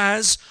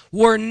eyes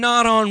were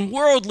not on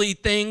worldly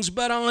things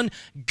but on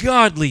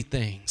godly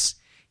things.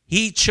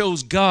 He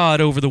chose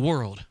God over the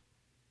world.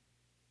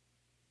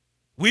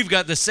 We've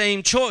got the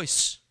same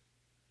choice.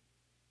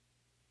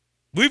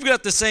 We've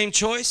got the same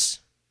choice.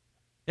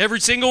 Every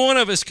single one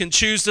of us can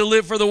choose to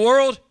live for the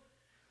world.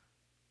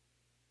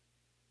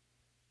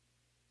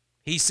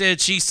 He said,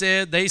 she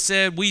said, they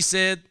said, we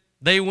said,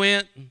 they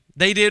went,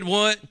 they did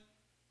what?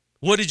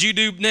 What did you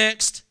do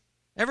next?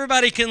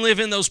 Everybody can live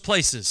in those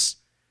places.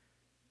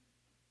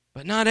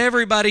 But not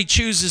everybody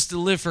chooses to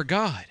live for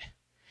God.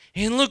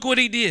 And look what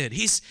he did.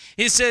 He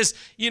says,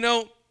 you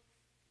know,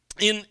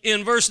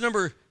 in verse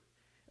number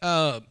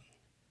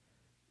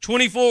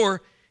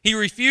 24, he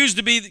refused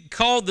to be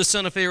called the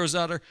son of Pharaoh's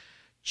daughter,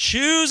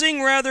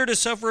 choosing rather to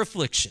suffer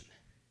affliction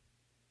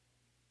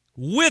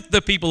with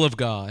the people of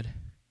God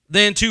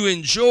than to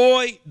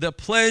enjoy the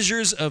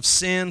pleasures of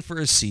sin for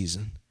a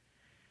season.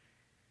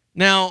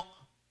 Now,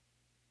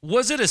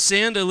 was it a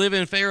sin to live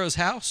in Pharaoh's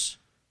house?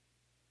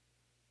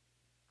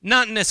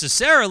 Not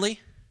necessarily,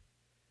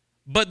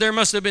 but there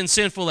must have been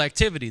sinful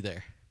activity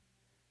there.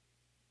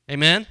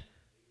 Amen?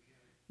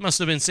 Must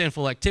have been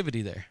sinful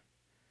activity there.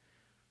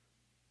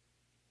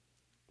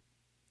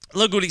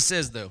 Look what he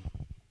says, though.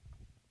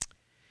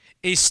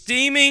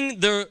 Esteeming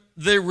the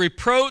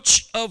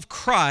reproach of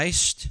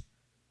Christ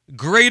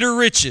greater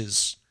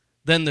riches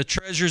than the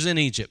treasures in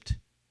Egypt.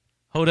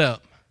 Hold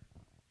up.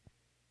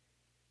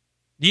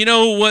 Do you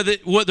know what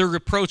the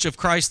reproach of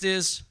Christ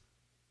is?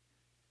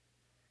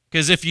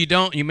 Because if you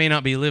don't, you may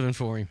not be living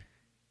for him.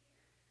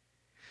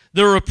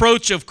 The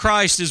reproach of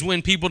Christ is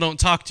when people don't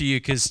talk to you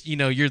because, you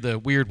know, you're the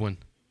weird one.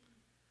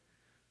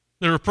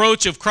 The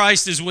reproach of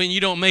Christ is when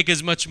you don't make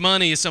as much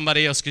money as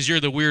somebody else because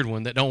you're the weird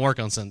one that don't work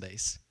on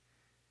Sundays.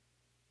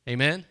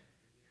 Amen?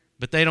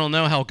 But they don't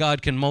know how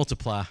God can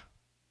multiply.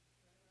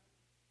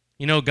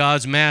 You know,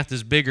 God's math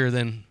is bigger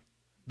than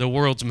the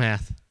world's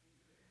math.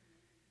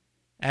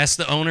 Ask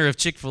the owner of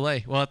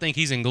Chick-fil-A. Well, I think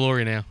he's in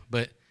glory now,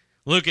 but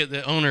look at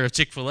the owner of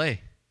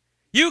Chick-fil-A.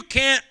 You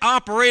can't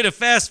operate a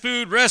fast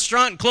food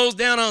restaurant and close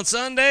down on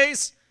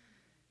Sundays.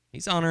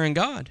 He's honoring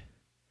God,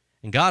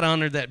 and God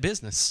honored that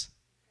business.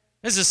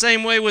 It's the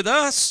same way with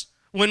us.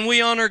 When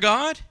we honor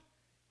God,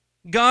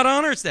 God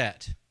honors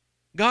that.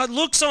 God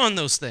looks on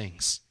those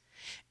things.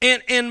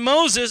 And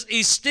Moses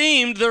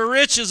esteemed the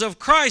riches of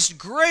Christ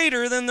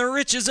greater than the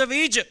riches of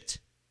Egypt.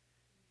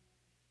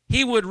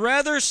 He would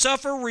rather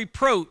suffer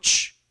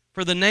reproach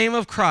for the name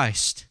of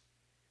Christ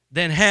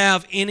than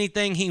have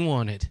anything he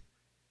wanted.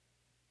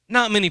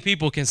 Not many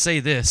people can say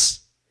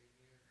this.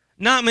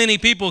 Not many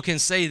people can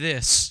say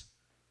this.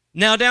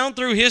 Now, down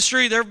through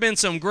history, there have been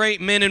some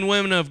great men and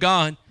women of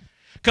God.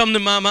 Come to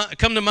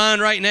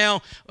mind right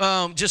now,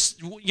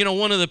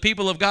 one of the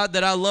people of God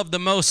that I love the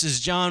most is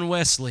John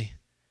Wesley.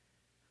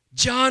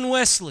 John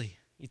Wesley.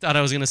 You thought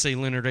I was going to say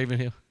Leonard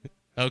Ravenhill?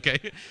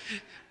 Okay.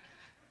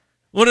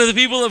 One of the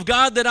people of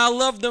God that I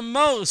love the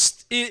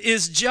most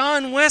is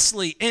John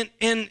Wesley,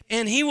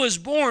 and he was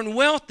born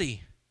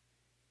wealthy.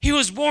 He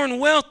was born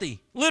wealthy,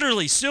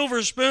 literally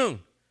silver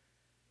spoon.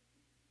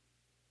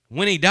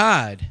 When he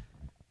died,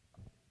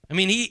 I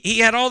mean, he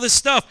had all this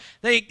stuff.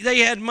 They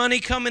had money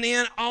coming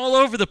in all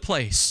over the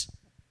place.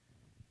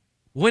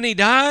 When he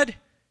died,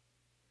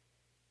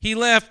 he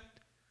left,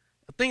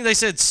 I think they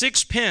said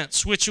 6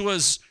 pence, which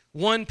was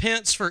 1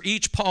 pence for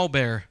each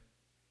pallbearer.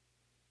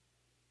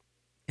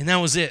 And that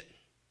was it.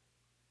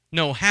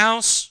 No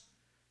house,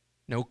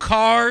 no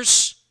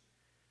cars,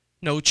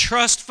 no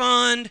trust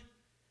fund,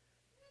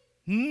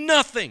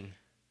 nothing.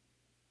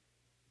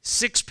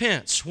 6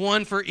 pence,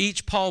 one for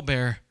each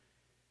pallbearer,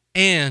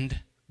 and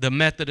the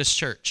Methodist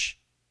Church.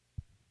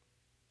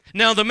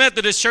 Now, the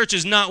Methodist Church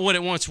is not what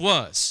it once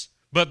was,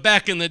 but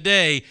back in the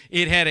day,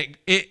 it had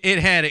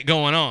it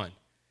going on.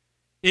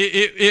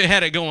 It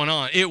had it going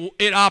on.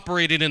 It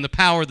operated in the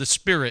power of the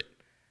Spirit.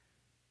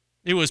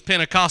 It was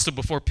Pentecostal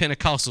before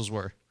Pentecostals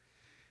were.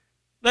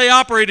 They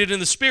operated in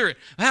the Spirit.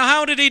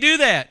 How did he do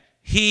that?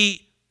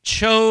 He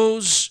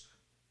chose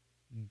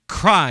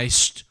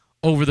Christ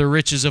over the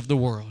riches of the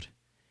world.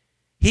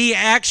 He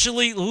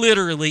actually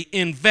literally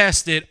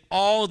invested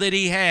all that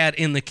he had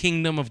in the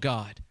kingdom of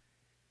God.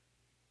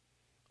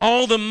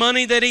 All the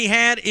money that he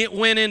had, it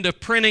went into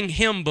printing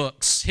hymn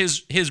books.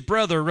 His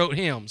brother wrote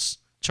hymns,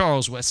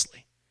 Charles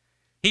Wesley.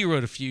 He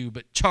wrote a few,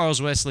 but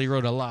Charles Wesley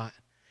wrote a lot.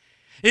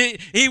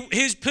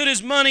 He's put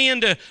his money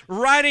into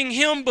writing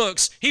hymn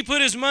books. He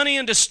put his money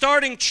into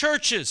starting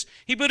churches.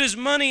 He put his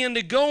money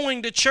into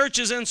going to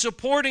churches and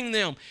supporting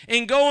them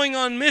and going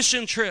on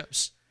mission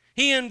trips.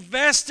 He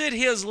invested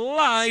his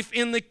life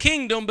in the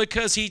kingdom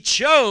because he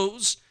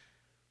chose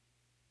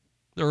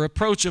the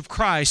reproach of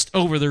Christ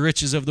over the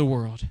riches of the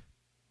world.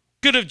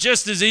 Could have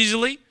just as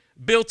easily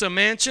built a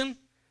mansion,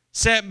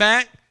 sat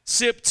back,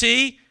 sipped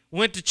tea,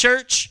 went to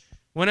church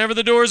whenever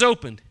the doors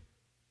opened.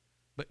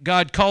 But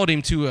God called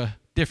him to a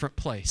different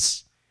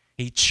place.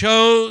 He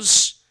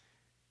chose,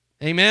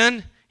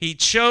 amen? He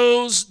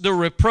chose the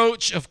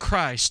reproach of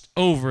Christ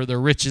over the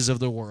riches of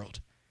the world.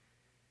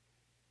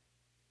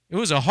 It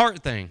was a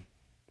heart thing.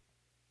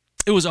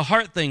 It was a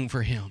heart thing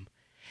for him.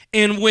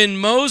 And when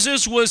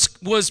Moses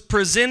was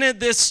presented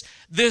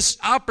this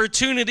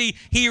opportunity,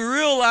 he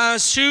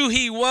realized who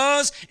he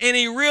was, and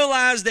he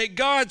realized that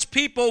God's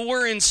people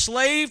were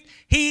enslaved.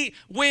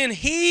 When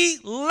he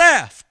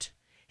left,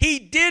 he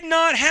did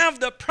not have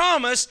the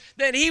promise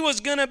that he was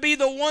going to be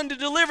the one to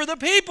deliver the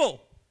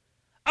people.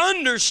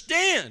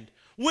 Understand,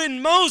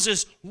 when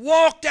Moses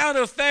walked out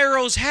of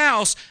Pharaoh's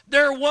house,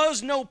 there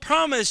was no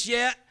promise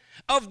yet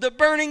of the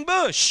burning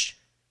bush.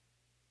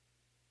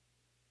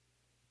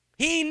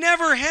 He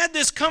never had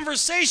this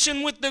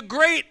conversation with the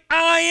great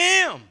I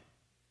am.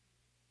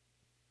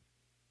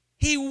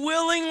 He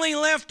willingly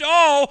left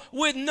all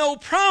with no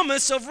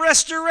promise of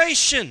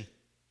restoration.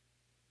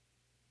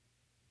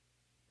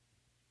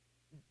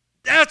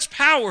 That's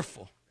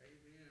powerful.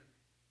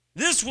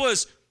 This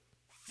was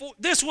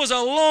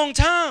a long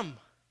time.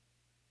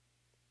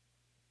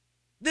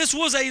 This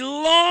was a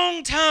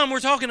long time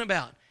we're talking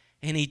about.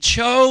 And he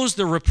chose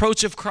the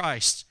reproach of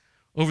Christ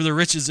over the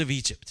riches of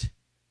Egypt.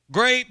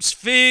 Grapes,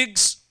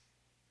 figs,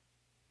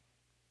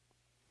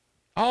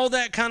 all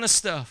that kind of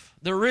stuff.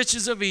 The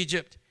riches of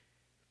Egypt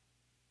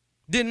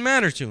didn't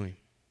matter to him.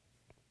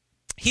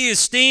 He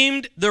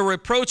esteemed the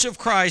reproach of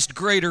Christ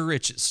greater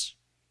riches.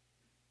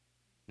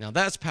 Now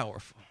that's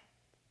powerful.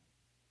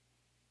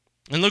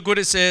 And look what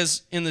it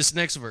says in this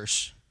next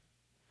verse.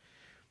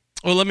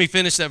 Well, let me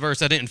finish that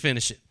verse. I didn't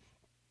finish it.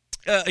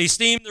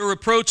 Esteemed the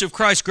reproach of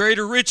Christ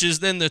greater riches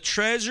than the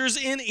treasures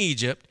in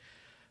Egypt,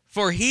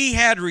 for he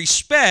had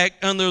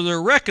respect under the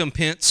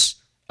recompense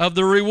of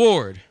the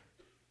reward.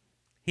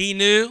 He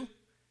knew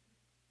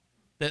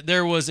that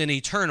there was an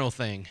eternal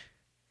thing.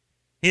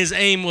 His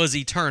aim was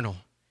eternal.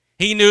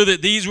 He knew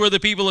that these were the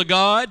people of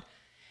God,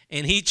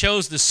 and he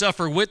chose to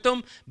suffer with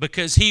them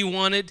because he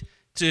wanted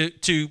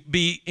to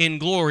be in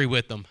glory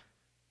with them.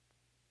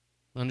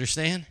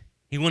 Understand?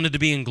 He wanted to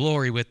be in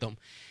glory with them.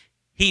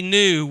 He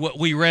knew what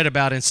we read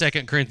about in 2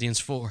 Corinthians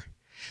 4,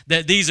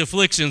 that these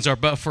afflictions are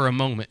but for a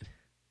moment.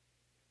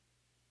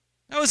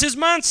 That was his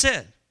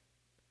mindset.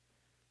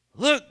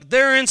 Look,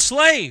 they're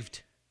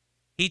enslaved.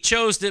 He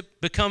chose to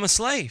become a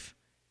slave.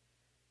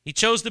 He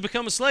chose to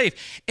become a slave.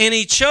 And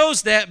he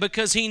chose that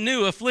because he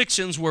knew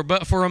afflictions were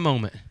but for a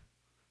moment.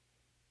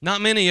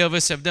 Not many of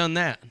us have done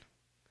that.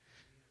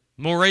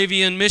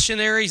 Moravian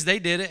missionaries, they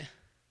did it.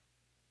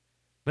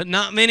 But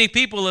not many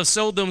people have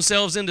sold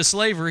themselves into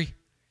slavery.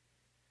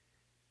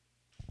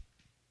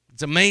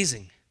 It's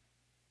amazing.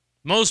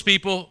 Most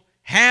people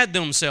had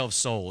themselves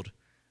sold.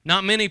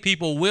 Not many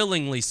people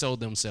willingly sold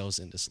themselves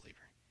into slavery.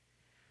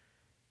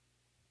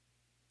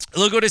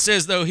 Look what it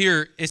says, though,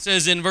 here. It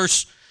says in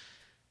verse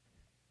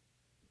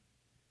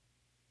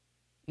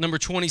number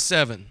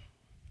 27.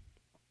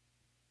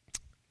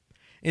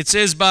 It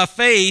says, by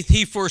faith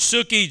he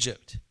forsook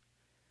Egypt,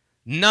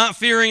 not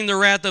fearing the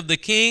wrath of the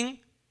king,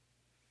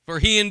 for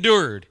he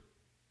endured,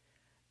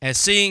 as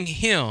seeing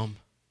him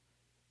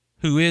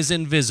who is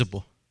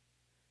invisible.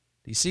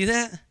 Do you see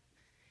that?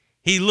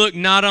 He looked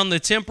not on the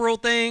temporal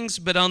things,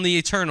 but on the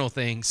eternal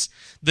things,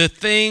 the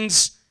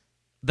things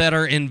that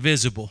are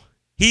invisible.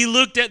 He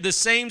looked at the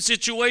same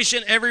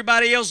situation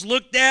everybody else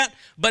looked at,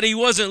 but he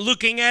wasn't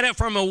looking at it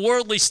from a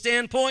worldly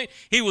standpoint.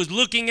 He was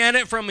looking at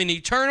it from an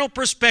eternal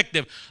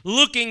perspective,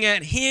 looking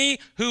at he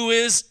who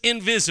is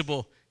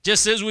invisible.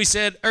 Just as we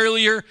said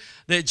earlier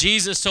that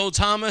Jesus told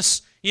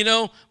Thomas,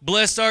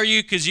 blessed are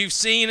you because you've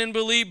seen and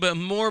believed, but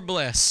more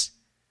blessed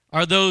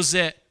are those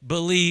that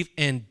believe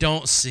and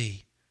don't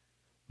see.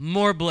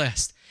 More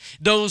blessed.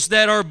 Those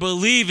that are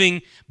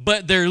believing,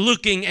 but they're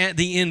looking at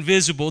the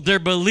invisible. They're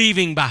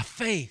believing by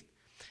faith.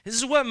 This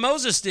is what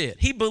Moses did.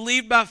 He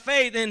believed by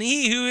faith in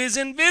He who is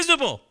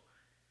invisible.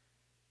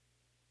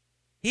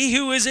 He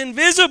who is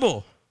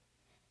invisible.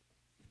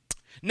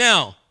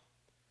 Now,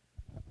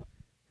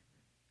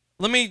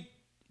 let me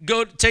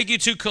take you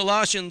to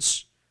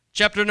Colossians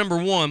chapter number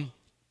 1.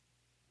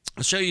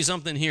 I'll show you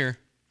something here.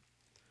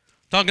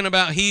 Talking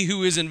about He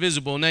who is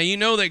invisible. Now, you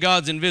know that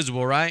God's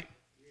invisible, right?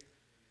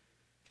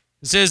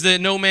 It says that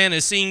no man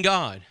has seen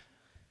God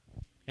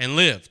and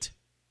lived.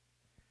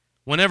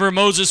 Whenever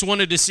Moses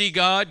wanted to see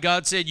God,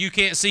 God said, you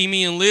can't see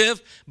me and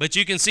live, but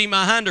you can see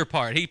my hinder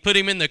part. He put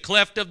him in the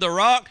cleft of the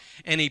rock,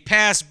 and he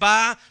passed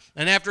by.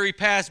 And after he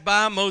passed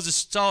by, Moses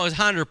saw his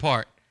hinder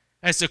part.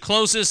 That's the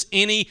closest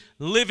any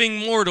living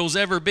mortal's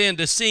ever been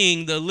to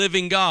seeing the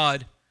living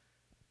God.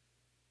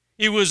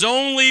 It was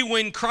only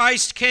when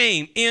Christ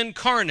came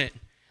incarnate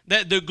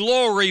that the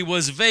glory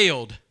was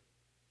veiled.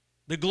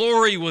 The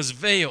glory was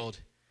veiled.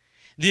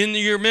 Then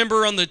you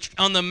remember on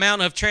the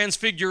Mount of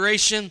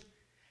Transfiguration,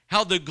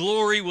 how the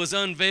glory was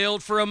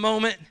unveiled for a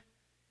moment?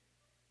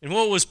 And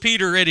what was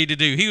Peter ready to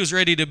do? He was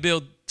ready to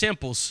build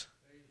temples.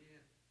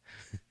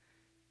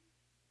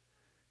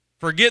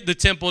 Forget the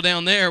temple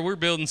down there. We're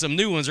building some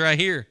new ones right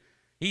here.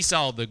 He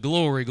saw the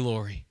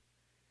glory.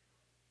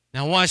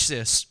 Now watch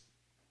this.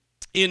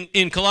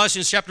 In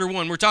Colossians chapter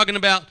 1, we're talking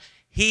about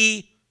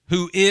He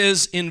who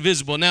is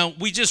invisible. Now,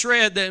 we just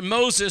read that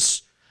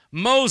Moses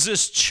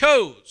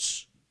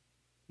chose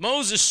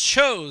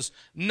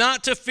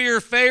not to fear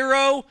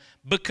Pharaoh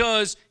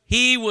because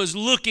he was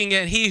looking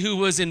at He who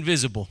was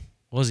invisible.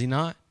 Was he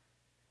not?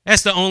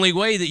 That's the only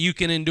way that you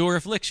can endure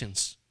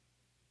afflictions.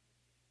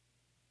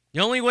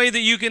 The only way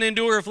that you can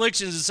endure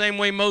afflictions is the same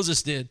way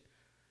Moses did.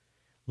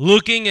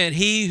 Looking at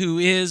He who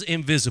is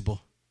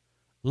invisible.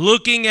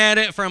 Looking at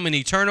it from an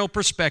eternal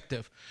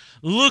perspective.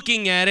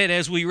 Looking at it,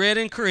 as we read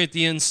in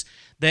Corinthians,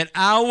 that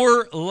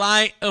our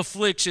light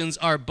afflictions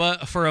are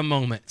but for a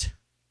moment.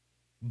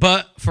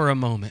 But for a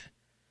moment.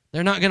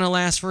 They're not going to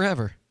last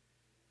forever.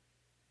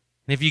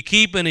 And if you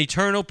keep an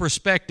eternal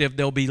perspective,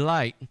 they'll be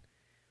light.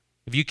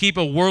 If you keep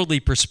a worldly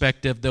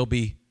perspective, they'll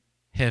be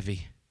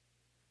heavy.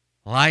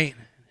 Light,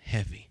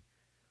 heavy.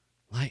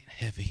 Light,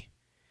 heavy.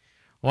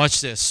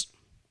 Watch this.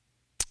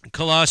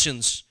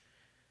 Colossians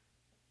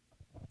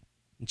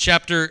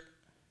chapter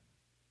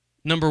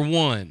number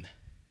 1.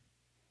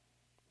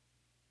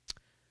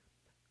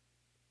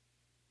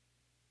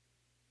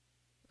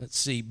 Let's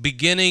see,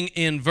 beginning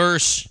in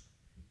verse,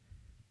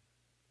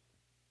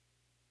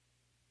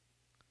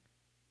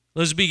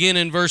 let's begin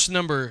in verse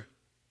number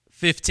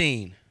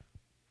 15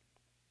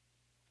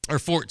 or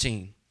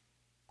 14.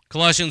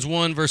 Colossians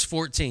 1 verse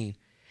 14.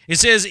 It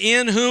says,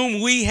 in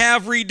whom we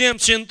have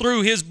redemption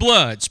through His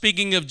blood.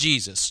 Speaking of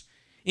Jesus.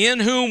 In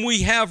whom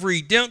we have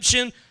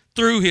redemption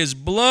through His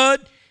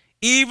blood,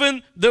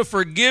 even the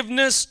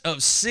forgiveness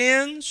of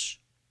sins,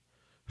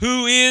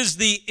 who is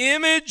the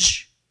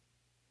image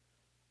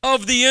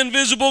of the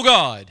invisible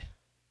God.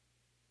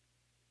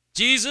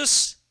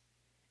 Jesus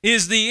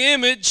is the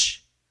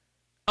image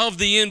of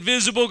the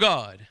invisible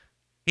God.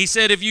 He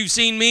said, if you've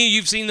seen me,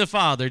 you've seen the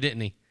Father,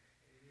 didn't He?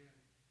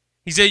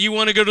 He said, you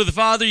want to go to the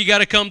Father, you got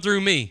to come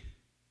through me.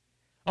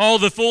 All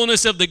the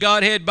fullness of the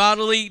Godhead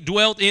bodily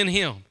dwelt in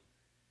Him.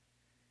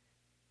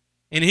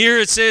 And here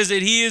it says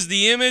that He is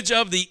the image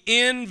of the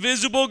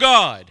invisible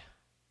God.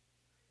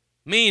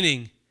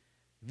 Meaning,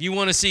 if you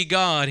want to see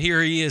God,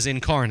 here He is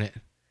incarnate.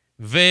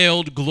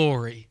 Veiled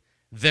glory.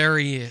 There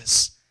He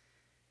is.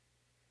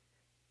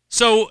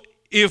 So,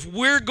 if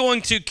we're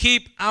going to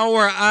keep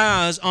our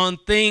eyes on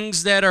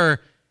things that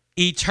are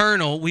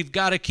eternal, we've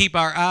got to keep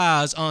our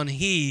eyes on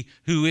He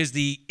who is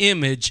the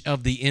image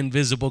of the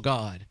invisible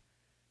God,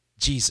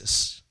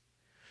 Jesus.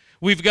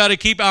 We've got to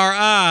keep our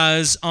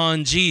eyes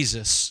on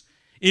Jesus.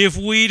 If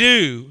we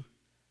do,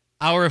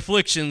 our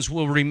afflictions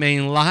will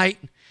remain light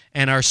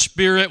and our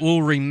spirit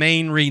will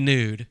remain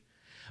renewed.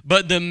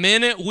 But the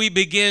minute we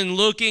begin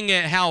looking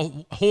at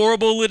how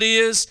horrible it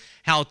is,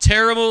 how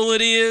terrible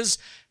it is,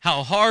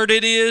 how hard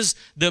it is,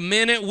 the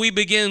minute we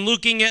begin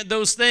looking at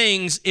those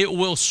things, it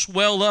will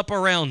swell up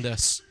around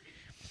us.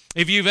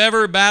 If you've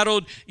ever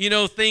battled,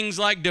 things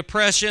like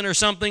depression or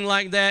something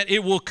like that,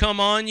 it will come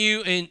on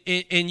you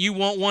and you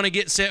won't want to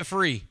get set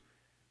free.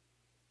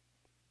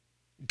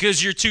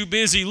 Because you're too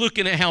busy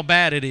looking at how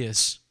bad it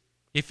is.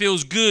 It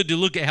feels good to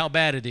look at how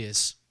bad it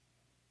is.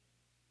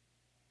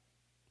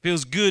 It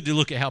feels good to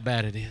look at how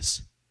bad it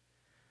is.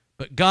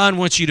 But God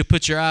wants you to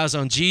put your eyes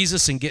on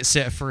Jesus and get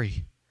set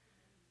free.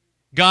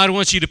 God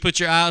wants you to put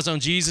your eyes on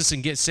Jesus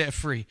and get set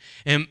free.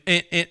 And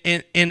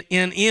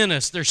in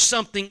us, there's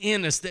something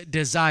in us that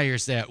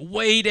desires that.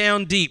 Way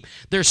down deep,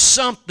 there's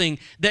something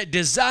that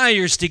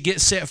desires to get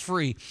set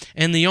free.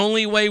 And the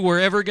only way we're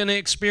ever going to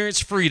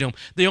experience freedom,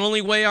 the only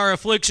way our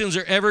afflictions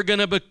are ever going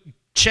to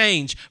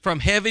change from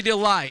heavy to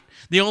light,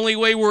 the only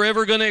way we're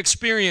ever going to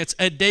experience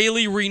a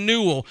daily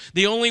renewal,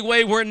 the only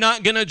way we're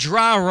not going to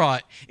dry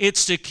rot,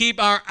 it's to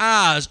keep our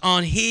eyes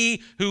on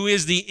He who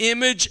is the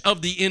image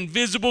of the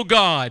invisible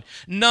God,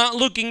 not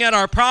looking at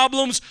our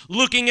problems,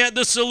 looking at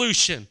the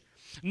solution.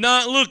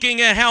 Not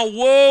looking at how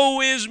woe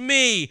is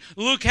me,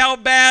 look how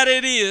bad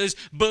it is,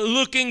 but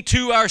looking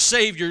to our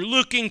Savior,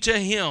 looking to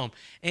Him.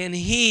 And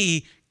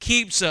He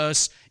keeps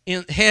us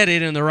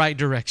headed in the right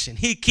direction.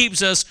 He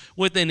keeps us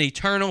with an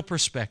eternal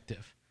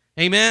perspective.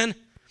 Amen?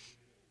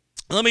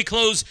 Let me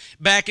close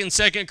back in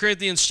 2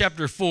 Corinthians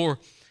chapter 4.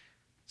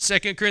 2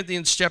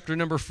 Corinthians chapter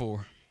number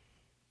 4.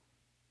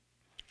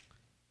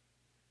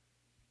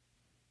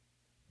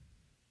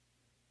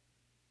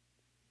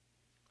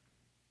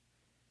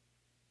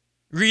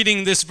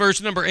 Reading this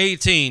verse number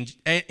 18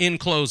 in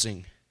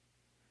closing.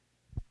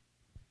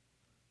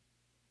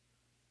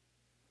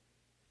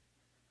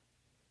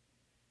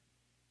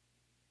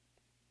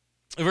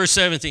 Verse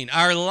 17,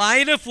 our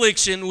light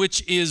affliction,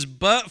 which is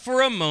but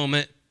for a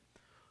moment,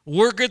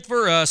 worketh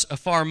for us a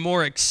far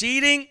more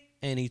exceeding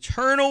and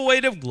eternal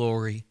weight of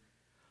glory,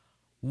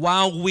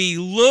 while we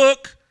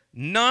look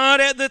not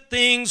at the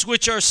things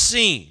which are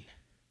seen,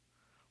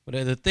 but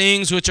at the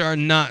things which are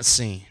not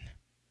seen.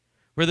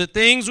 For the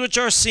things which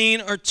are seen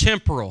are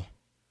temporal,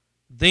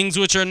 things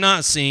which are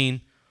not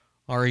seen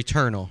are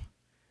eternal.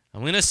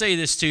 I'm going to say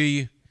this to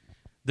you.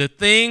 The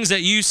things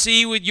that you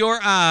see with your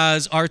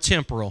eyes are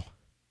temporal.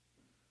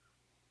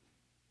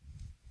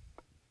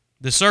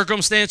 The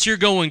circumstance you're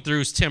going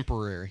through is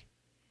temporary.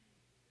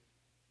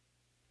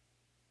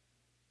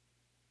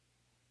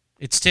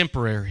 It's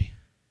temporary.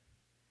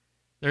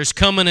 There's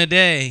coming a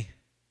day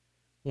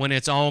when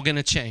it's all going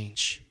to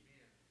change.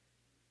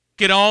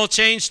 Could all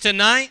change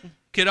tonight.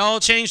 Could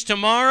all change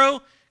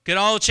tomorrow. Could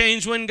all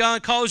change when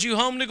God calls you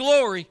home to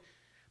glory.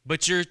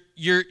 But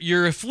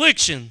your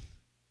affliction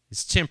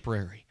is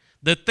temporary.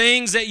 The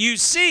things that you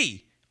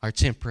see are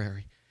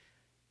temporary.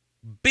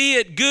 Be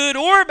it good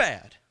or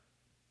bad.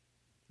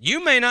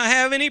 You may not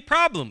have any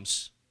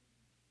problems.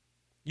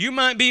 You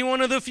might be one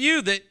of the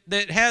few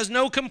that has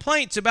no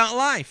complaints about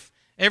life.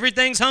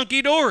 Everything's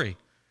hunky-dory.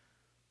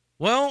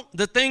 Well,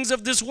 the things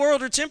of this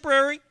world are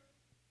temporary.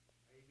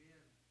 Amen.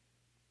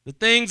 The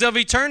things of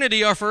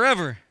eternity are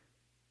forever.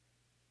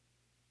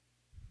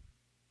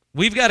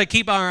 We've got to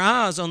keep our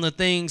eyes on the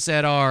things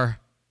that are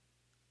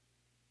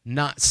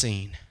not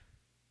seen.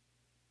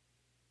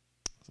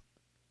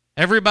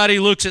 Everybody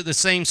looks at the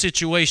same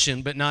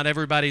situation, but not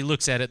everybody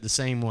looks at it the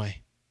same way.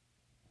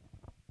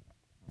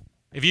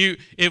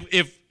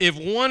 If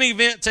one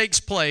event takes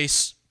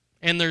place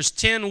and there's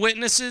 10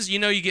 witnesses,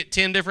 you get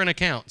 10 different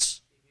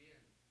accounts.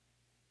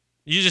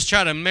 You just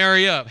try to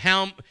marry up.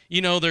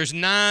 There's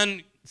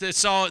 9 that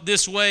saw it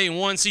this way and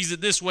one sees it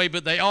this way,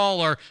 but they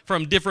all are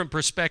from different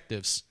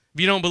perspectives.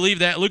 If you don't believe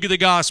that, look at the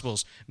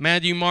Gospels.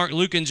 Matthew, Mark,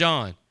 Luke, and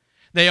John.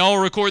 They all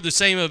record the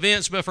same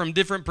events, but from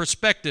different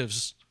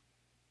perspectives.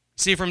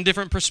 See, from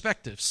different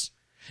perspectives.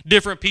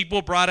 Different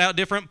people brought out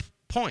different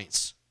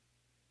points,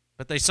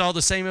 but they saw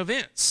the same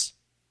events.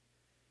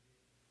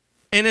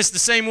 And it's the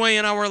same way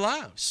in our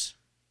lives.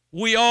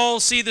 We all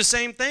see the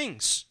same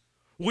things.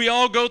 We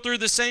all go through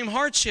the same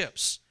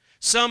hardships.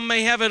 Some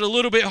may have it a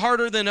little bit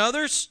harder than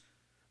others,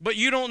 but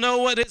you don't know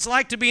what it's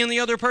like to be in the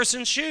other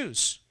person's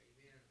shoes.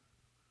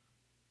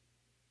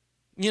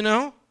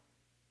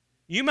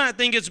 You might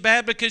think it's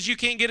bad because you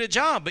can't get a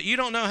job, but you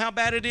don't know how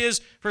bad it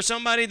is for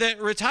somebody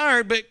that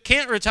retired but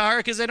can't retire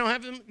because they don't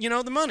have,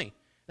 the money.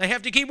 They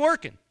have to keep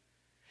working.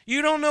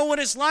 You don't know what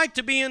it's like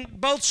to be in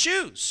both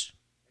shoes.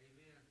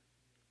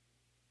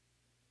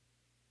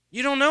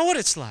 You don't know what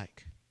it's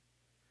like.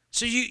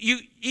 So you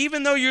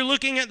even though you're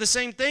looking at the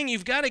same thing,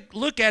 you've got to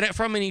look at it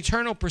from an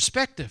eternal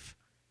perspective.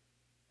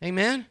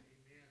 Amen?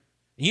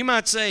 You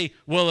might say,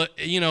 well,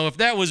 if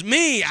that was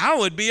me, I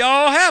would be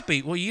all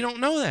happy. Well, you don't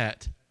know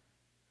that.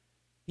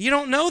 You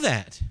don't know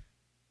that.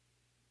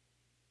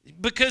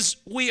 Because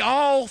we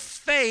all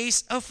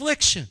face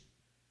affliction.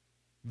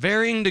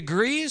 Varying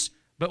degrees,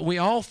 but we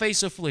all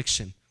face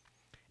affliction.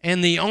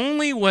 And the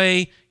only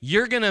way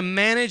you're going to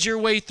manage your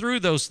way through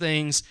those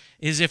things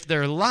is if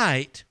they're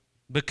light,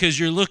 because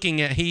you're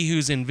looking at He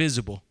who's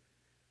invisible.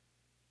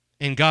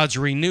 And God's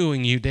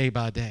renewing you day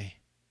by day.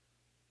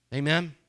 Amen?